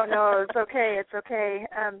 Oh no, it's okay. It's okay.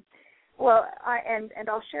 Well,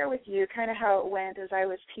 I'll share with you kind of how it went as I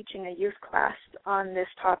was teaching a youth class on this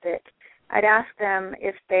topic. I'd ask them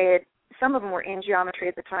if some of them were in geometry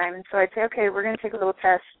at the time, and so I'd say, okay, we're going to take a little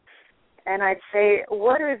test, and I'd say,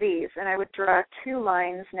 what are these? And I would draw two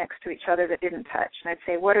lines next to each other that didn't touch, and I'd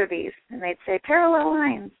say, what are these? And they'd say, parallel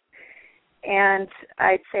lines. And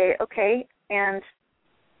I'd say, okay, and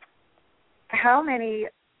how many,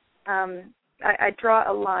 I'd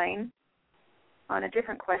draw a line on a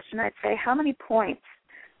different question. I'd say, how many points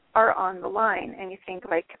are on the line? And you think,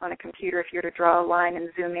 like on a computer, if you were to draw a line and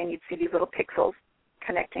zoom in, you'd see these little pixels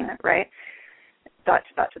connecting it, right? Dot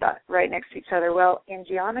to dot to dot, right next to each other. Well, in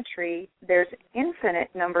geometry, there's infinite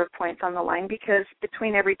number of points on the line because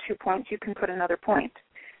between every 2 points, you can put another point.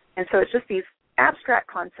 And so it's just these abstract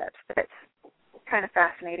concepts that's kind of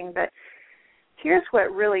fascinating. But here's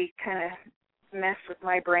what really kind of messed with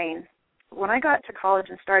my brain. When I got to college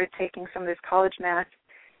and started taking some of this college math,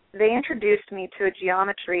 they introduced me to a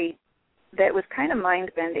geometry that was kind of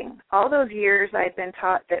mind-bending. All those years I had been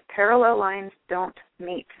taught that parallel lines don't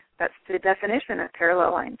meet. That's the definition of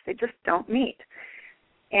parallel lines. They just don't meet.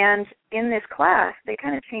 And in this class, they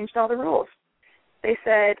kind of changed all the rules. They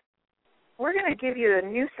said, we're going to give you a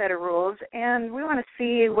new set of rules, and we want to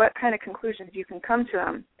see what kind of conclusions you can come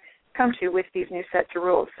to with these new sets of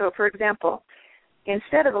rules. So, for example,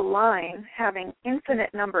 instead of a line having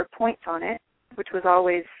infinite number of points on it, which was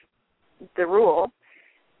always the rule,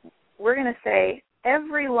 we're going to say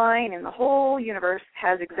every line in the whole universe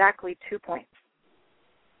has exactly 2 points.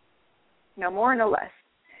 No more, no less.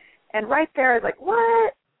 And right there I was like,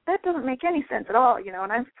 what? That doesn't make any sense at all,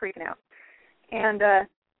 and I'm freaking out. And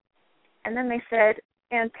then they said,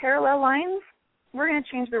 and parallel lines, we're going to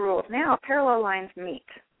change the rules. Now parallel lines meet.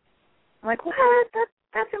 I'm like, what?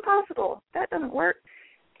 That's impossible. That doesn't work.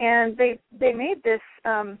 And they made this,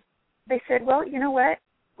 they said, well, you know what?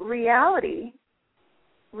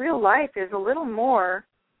 Real life is a little more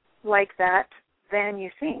like that than you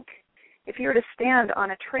think. If you were to stand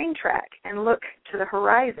on a train track and look to the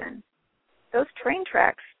horizon, those train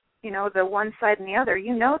tracks, the one side and the other,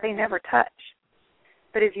 they never touch.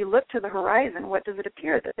 But as you look to the horizon, what does it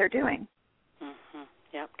appear that they're doing? Mm-hmm.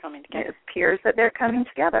 Yep, coming together. It appears that they're coming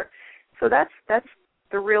together. So that's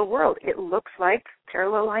the real world. It looks like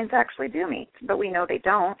parallel lines actually do meet, but we know they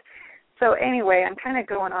don't. So anyway, I'm kind of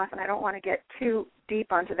going off, and I don't want to get too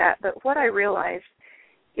deep onto that, but what I realized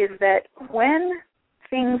is that when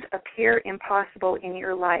things appear impossible in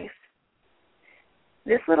your life,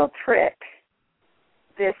 this little trick,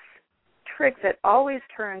 this trick that always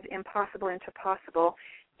turns impossible into possible,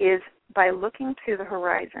 is by looking to the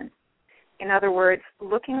horizon. In other words,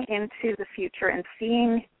 looking into the future and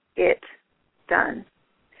seeing it done.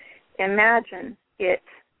 Imagine it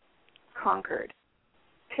conquered.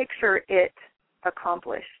 Picture it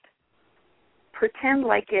accomplished. Pretend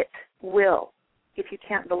like it will if you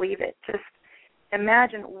can't believe it. Just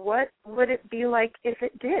imagine what would it be like if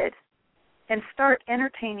it did, and start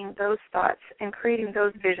entertaining those thoughts and creating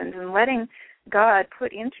those visions and letting God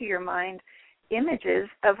put into your mind images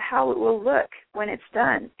of how it will look when it's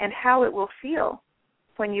done and how it will feel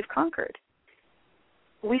when you've conquered.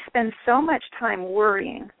 We spend so much time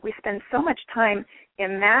worrying. We spend so much time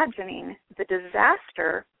imagining the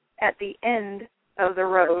disaster at the end of the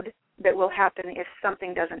road that will happen if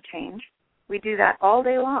something doesn't change. We do that all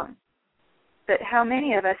day long. But how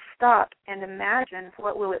many of us stop and imagine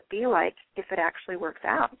what will it be like if it actually works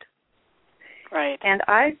out? Right. And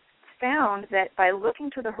I found that by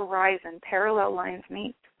looking to the horizon, parallel lines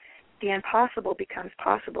meet. The impossible becomes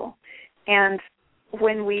possible. And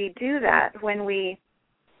when we do that, when we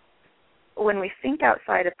think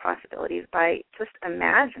outside of possibilities by just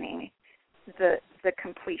imagining the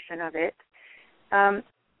completion of it,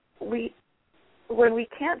 when we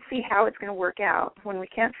can't see how it's going to work out, when we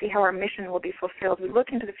can't see how our mission will be fulfilled, we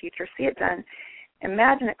look into the future, see it done,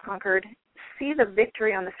 imagine it conquered, see the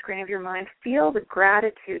victory on the screen of your mind, feel the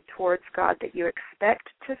gratitude towards God that you expect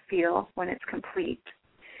to feel when it's complete.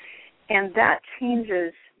 And that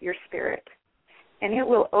changes your spirit. And it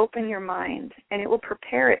will open your mind, and it will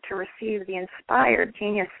prepare it to receive the inspired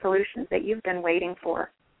genius solutions that you've been waiting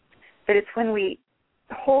for. But it's when we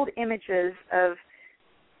hold images of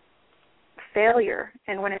failure,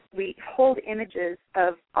 and when we hold images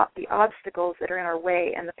of the obstacles that are in our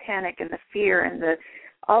way, and the panic and the fear and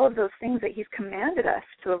all of those things that he's commanded us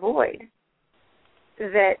to avoid,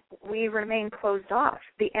 that we remain closed off.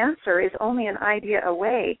 The answer is only an idea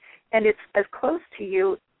away, and it's as close to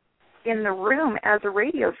you in the room as a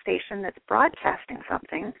radio station that's broadcasting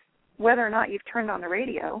something, whether or not you've turned on the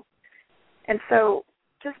radio. And so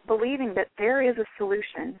just believing that there is a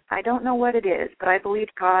solution. I don't know what it is, but I believe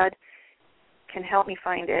God can help me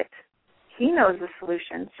find it. He knows the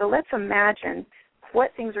solution. So let's imagine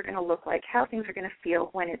what things are going to look like, how things are going to feel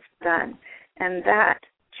when it's done. And that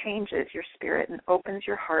changes your spirit and opens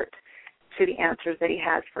your heart to the answers that he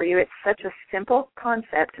has for you. It's such a simple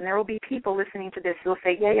concept, and there will be people listening to this who will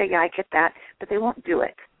say, yeah, I get that, but they won't do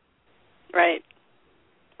it. Right.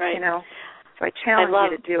 So I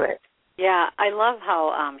challenge you to do it. Yeah, I love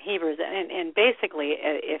how Hebrews, and basically,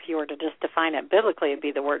 if you were to just define it biblically, it'd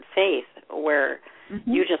be the word faith, where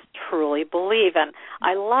you just truly believe. And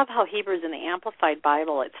I love how Hebrews in the Amplified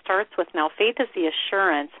Bible, it starts with, now faith is the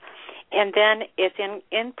assurance, and then it's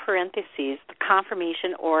in parentheses, the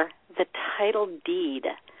confirmation or the title deed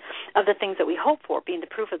of the things that we hope for, being the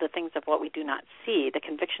proof of the things of what we do not see, the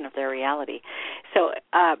conviction of their reality. So,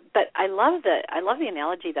 but I love the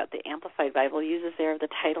analogy that the Amplified Bible uses there of the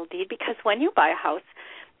title deed, because when you buy a house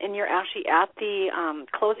and you're actually at the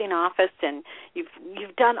closing office and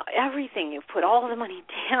you've done everything, you've put all the money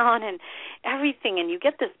down and everything, and you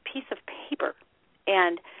get this piece of paper,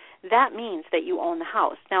 and that means that you own the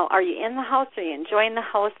house. Now, are you in the house? Are you enjoying the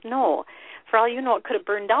house? No. For all you know, it could have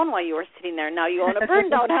burned down while you were sitting there. Now you own a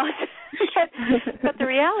burned-down house. but the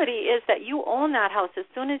reality is that you own that house. As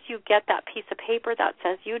soon as you get that piece of paper that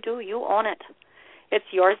says you own it. It's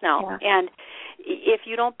yours now. Yeah. And if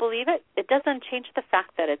you don't believe it, it doesn't change the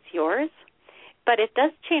fact that it's yours, but it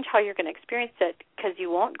does change how you're going to experience it, because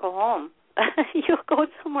you won't go home. You'll go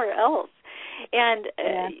somewhere else. And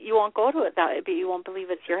you won't go to it, but you won't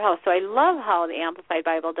believe it's your house. So I love how the Amplified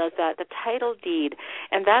Bible does that, the title deed.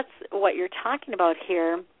 And that's what you're talking about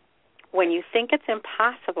here. When you think it's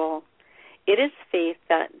impossible, it is faith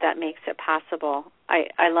that makes it possible.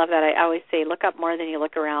 I love that. I always say, look up more than you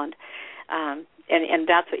look around. And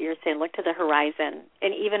that's what you're saying, look to the horizon.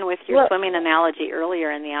 And even with your swimming analogy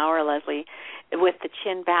earlier in the hour, Leslie, with the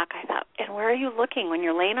chin back, I thought, and where are you looking when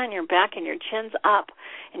you're laying on your back and your chin's up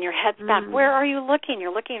and your head's back? Where are you looking?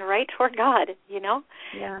 You're looking right toward God, Yeah.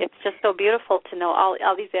 It's just so beautiful to know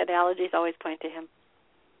all these analogies always point to him.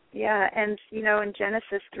 Yeah, and, in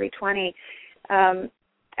Genesis 3:20,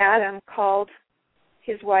 Adam called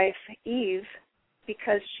his wife Eve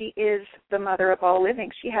because she is the mother of all living.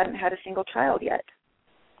 She hadn't had a single child yet.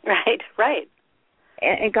 Right.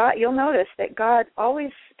 And God, you'll notice that God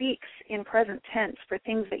always speaks in present tense for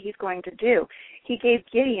things that he's going to do. He gave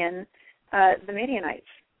Gideon the Midianites.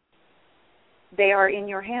 They are in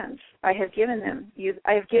your hands. I have given you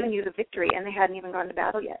the victory, and they hadn't even gone to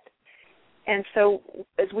battle yet. And so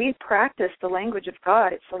as we practice the language of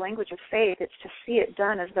God, it's the language of faith. It's to see it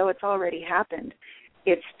done as though it's already happened.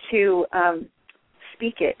 It's to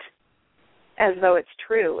speak it as though it's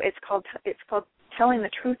true. It's called telling the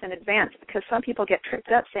truth in advance, because some people get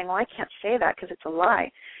tripped up saying, well, I can't say that because it's a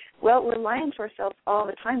lie. Well, we're lying to ourselves all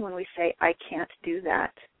the time when we say, I can't do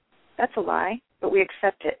that. That's a lie, but we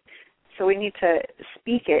accept it. So we need to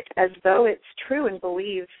speak it as though it's true and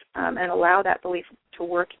believe and allow that belief to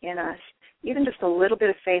work in us. Even just a little bit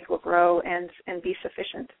of faith will grow and be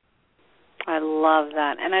sufficient. I love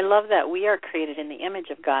that. And I love that we are created in the image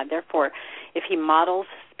of God. Therefore, if he models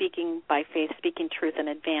speaking by faith, speaking truth in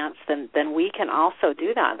advance, then we can also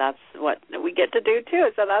do that. That's what we get to do, too.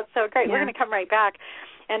 So that's so great. Yeah. We're going to come right back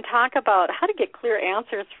and talk about how to get clear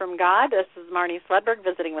answers from God. This is Marnie Sledberg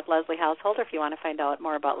visiting with Leslie Householder. If you want to find out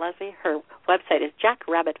more about Leslie, her website is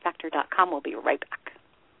jackrabbitfactor.com. We'll be right back.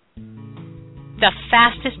 The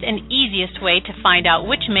fastest and easiest way to find out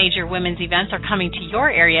which major women's events are coming to your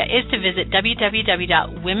area is to visit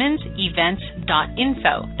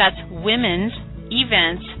www.womensevents.info. That's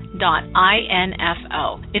womensevents.info.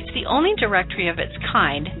 It's the only directory of its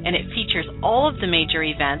kind, and it features all of the major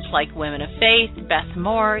events like Women of Faith, Beth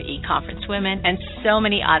Moore, eConference Women, and so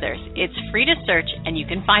many others. It's free to search, and you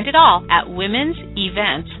can find it all at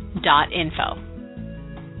womensevents.info.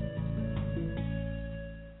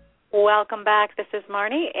 Welcome back. This is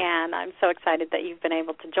Marnie, and I'm so excited that you've been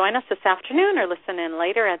able to join us this afternoon or listen in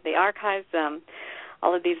later at the archives.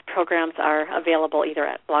 All of these programs are available either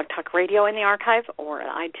at Blog Talk Radio in the archive or at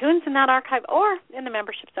iTunes in that archive or in the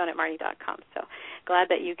membership zone at Marnie.com. So glad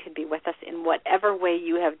that you could be with us in whatever way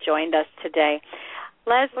you have joined us today.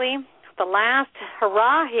 Leslie, the last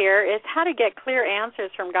hurrah here is how to get clear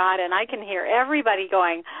answers from God, and I can hear everybody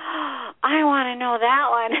going, I want to know that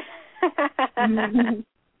one.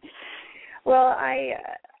 Well,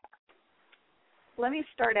 let me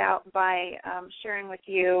start out by sharing with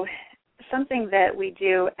you something that we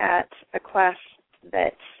do at a class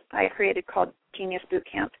that I created called Genius Boot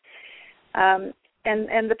Camp. And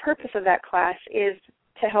the purpose of that class is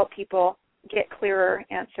to help people get clearer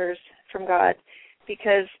answers from God,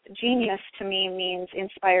 because genius to me means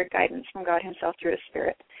inspired guidance from God himself through his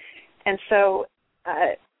Spirit. And so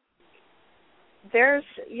there's,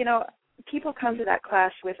 people come to that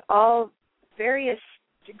class with all various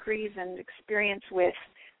degrees and experience with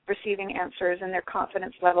receiving answers and their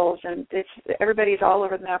confidence levels, and everybody's all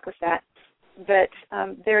over the map with that. But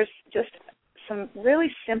there's just some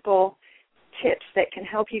really simple tips that can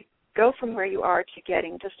help you go from where you are to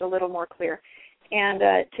getting just a little more clear. And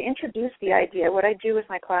to introduce the idea, what I do with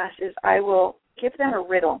my class is I will give them a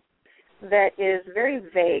riddle that is very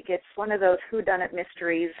vague. It's one of those whodunit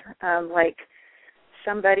mysteries, like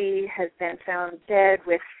somebody has been found dead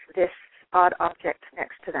with this odd object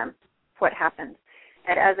next to them. What happened?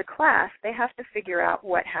 And as a class, they have to figure out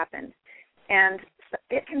what happened. And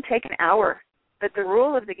it can take an hour, but the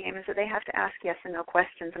rule of the game is that they have to ask yes and no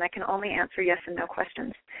questions, and I can only answer yes and no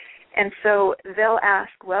questions. And so they'll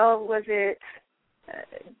ask, well, was it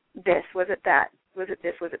this? Was it that? Was it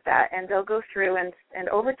this? Was it that? And they'll go through, and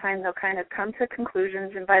over time they'll kind of come to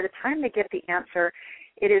conclusions, and by the time they get the answer,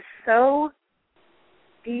 it is so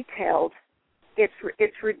detailed. It's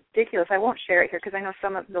ridiculous. I won't share it here because I know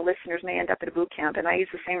some of the listeners may end up at a boot camp, and I use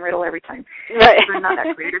the same riddle every time. Right. I'm not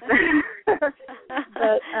that creative. But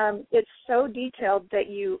it's so detailed that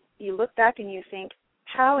you look back and you think,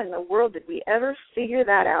 how in the world did we ever figure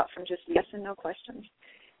that out from just yes and no questions?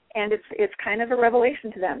 And it's kind of a revelation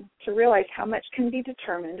to them to realize how much can be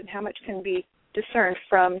determined and how much can be discerned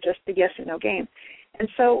from just the yes and no game. And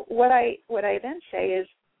so what I then say is,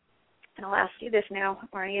 and I'll ask you this now,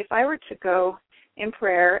 Marnie, if I were to go in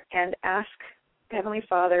prayer and ask Heavenly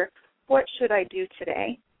Father, what should I do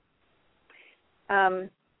today?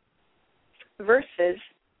 Versus,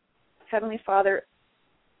 Heavenly Father,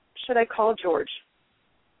 should I call George?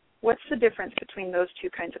 What's the difference between those two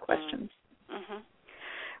kinds of questions? Mm-hmm.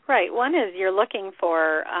 Right. One is you're looking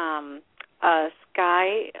for a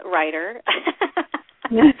sky rider,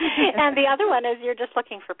 and the other one is you're just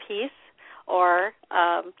looking for peace or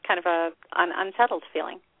kind of an unsettled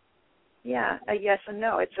feeling. Yeah, a yes and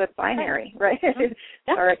no. It's a binary, right? Mm-hmm.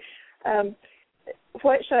 Yeah. All right.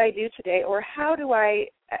 What should I do today? Or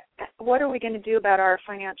what are we going to do about our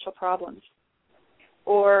financial problems?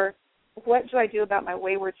 Or what do I do about my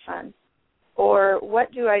wayward son? Or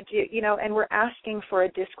what do I do, and we're asking for a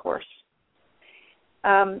discourse.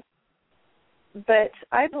 But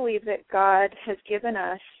I believe that God has given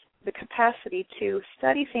us the capacity to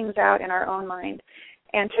study things out in our own mind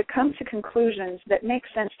and to come to conclusions that make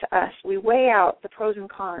sense to us. We weigh out the pros and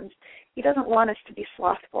cons. He doesn't want us to be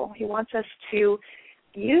slothful. He wants us to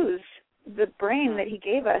use the brain that he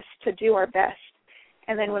gave us to do our best.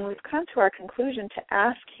 And then when we've come to our conclusion, to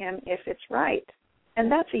ask him if it's right.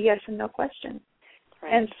 And that's a yes and no question.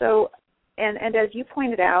 Right. And so, and as you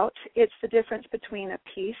pointed out, it's the difference between a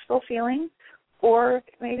peaceful feeling or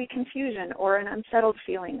maybe confusion or an unsettled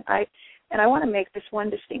feeling. I want to make this one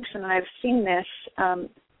distinction, and I've seen this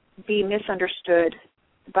be misunderstood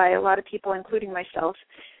by a lot of people, including myself,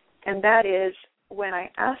 and that is when I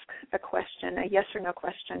ask a question, a yes or no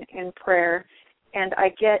question in prayer, and I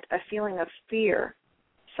get a feeling of fear.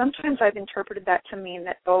 Sometimes I've interpreted that to mean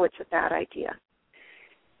that, it's a bad idea.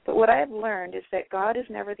 But what I have learned is that God is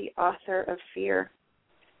never the author of fear.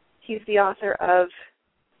 He's the author of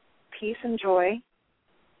peace and joy,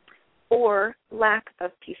 or lack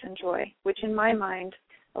of peace and joy, which in my mind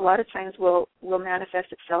a lot of times will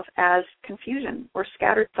manifest itself as confusion or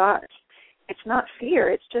scattered thoughts. It's not fear,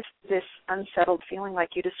 it's just this unsettled feeling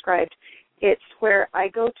like you described. It's where I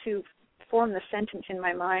go to form the sentence in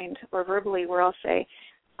my mind or verbally where I'll say,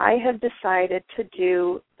 I have decided to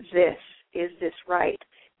do this. Is this right?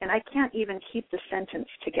 and I can't even keep the sentence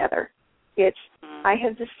together. It's, I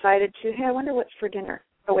have decided to, hey, I wonder what's for dinner.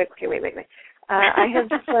 Oh, wait. I have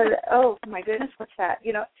decided, oh, my goodness, what's that?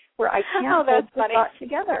 You know, where I can't hold the thought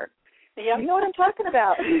together. Yep. You know what I'm talking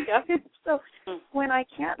about? Yep. So when I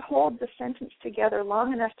can't hold the sentence together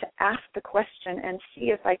long enough to ask the question and see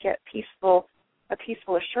if I get a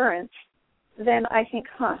peaceful assurance, then I think,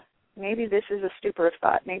 maybe this is a stupor of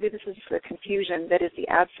thought. Maybe this is the confusion that is the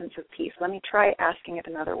absence of peace. Let me try asking it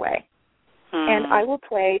another way. And I will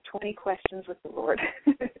play 20 questions with the Lord.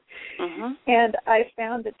 And I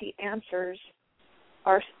found that the answers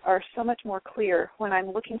are so much more clear when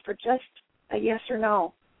I'm looking for just a yes or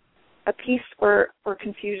no, a peace or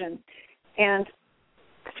confusion. And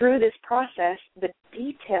through this process, the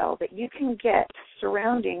detail that you can get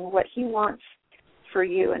surrounding what he wants for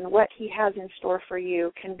you and what he has in store for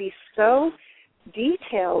you can be so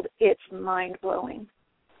detailed, it's mind-blowing.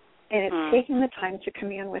 And it's taking the time to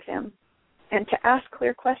commune with him and to ask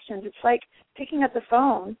clear questions. It's like picking up the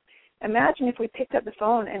phone. Imagine if we picked up the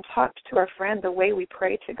phone and talked to our friend the way we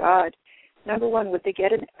pray to God. Number one, would they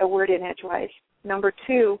get a word in edgewise? Number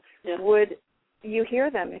two, would you hear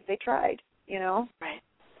them if they tried, you know?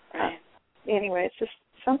 Right. Anyway, it's just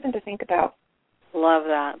something to think about. Love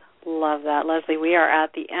that. Leslie, we are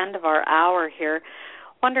at the end of our hour here.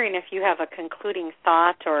 Wondering if you have a concluding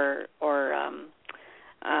thought or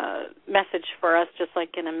message for us, just like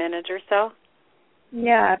in a minute or so.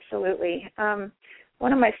 Yeah, absolutely.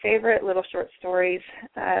 One of my favorite little short stories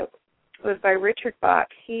was by Richard Bach.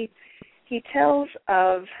 He tells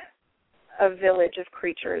of a village of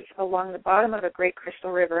creatures along the bottom of a great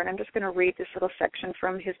crystal river, and I'm just going to read this little section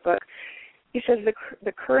from his book. He says,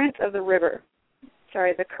 the current of the river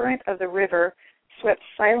swept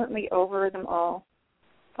silently over them all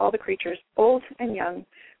the creatures, old and young,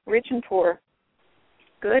 rich and poor,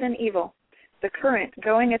 good and evil, the current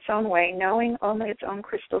going its own way, knowing only its own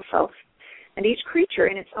crystal self. And each creature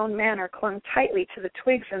in its own manner clung tightly to the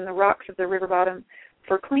twigs and the rocks of the river bottom,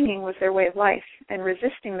 for clinging was their way of life, and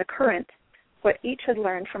resisting the current, what each had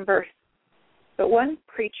learned from birth. But one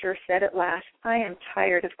creature said at last, I am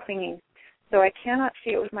tired of clinging. Though I cannot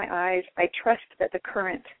see it with my eyes, I trust that the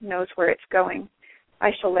current knows where it's going.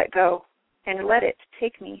 I shall let go, and let it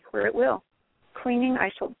take me where it will. Clinging, I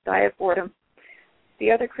shall die of boredom.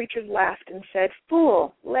 The other creatures laughed and said,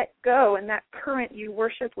 Fool, let go, and that current you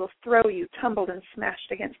worship will throw you tumbled and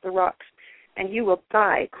smashed against the rocks, and you will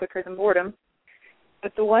die quicker than boredom.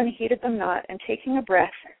 But the one heeded them not, and taking a breath,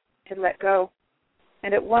 had let go,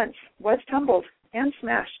 and at once was tumbled and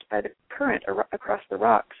smashed by the current across the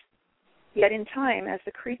rocks. Yet in time, as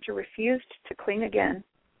the creature refused to cling again,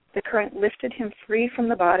 the current lifted him free from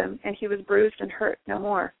the bottom, and he was bruised and hurt no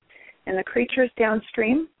more. And the creatures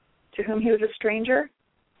downstream, to whom he was a stranger,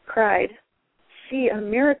 cried, See, a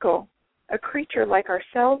miracle, a creature like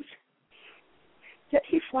ourselves, yet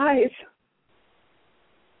he flies.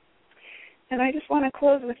 And I just want to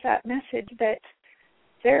close with that message that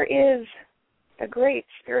there is a great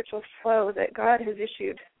spiritual flow that God has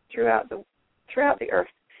issued throughout the earth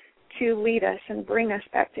to lead us and bring us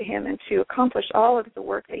back to him and to accomplish all of the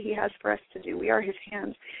work that he has for us to do. We are his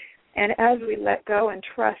hands. And as we let go and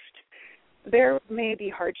trust, there may be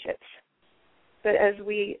hardships. But as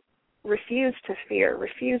we refuse to fear,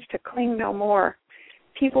 refuse to cling no more,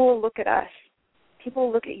 people will look at us. People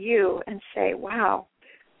will look at you and say, wow,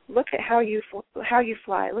 look at how you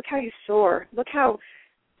fly. Look how you soar. Look how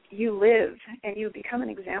you live, and you become an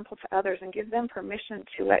example to others and give them permission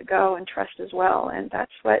to let go and trust as well. And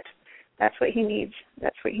that's what he needs.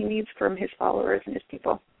 That's what he needs from his followers and his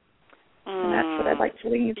people. And that's what I'd like to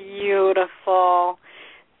leave. Beautiful.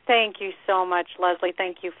 Thank you so much, Leslie.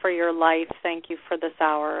 Thank you for your light. Thank you for this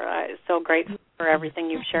hour. I'm so grateful for everything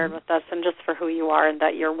you've shared with us and just for who you are and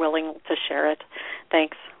that you're willing to share it.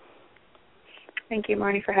 Thanks. Thank you,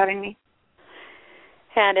 Marnie, for having me.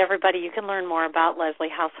 And everybody, you can learn more about Leslie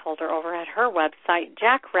Householder over at her website,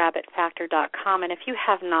 jackrabbitfactor.com. And if you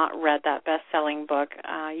have not read that best-selling book,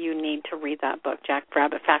 you need to read that book,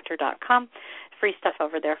 jackrabbitfactor.com. Free stuff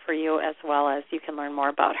over there for you, as well as you can learn more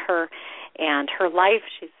about her and her life.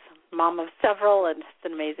 She's mom of several and just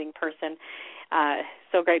an amazing person.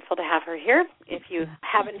 So grateful to have her here. If you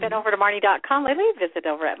haven't been over to Marnie.com lately, visit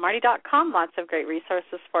over at Marnie.com. Lots of great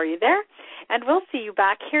resources for you there. And we'll see you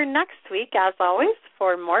back here next week, as always,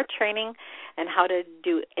 for more training and how to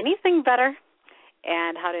do anything better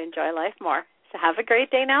and how to enjoy life more. So have a great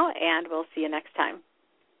day now, and we'll see you next time.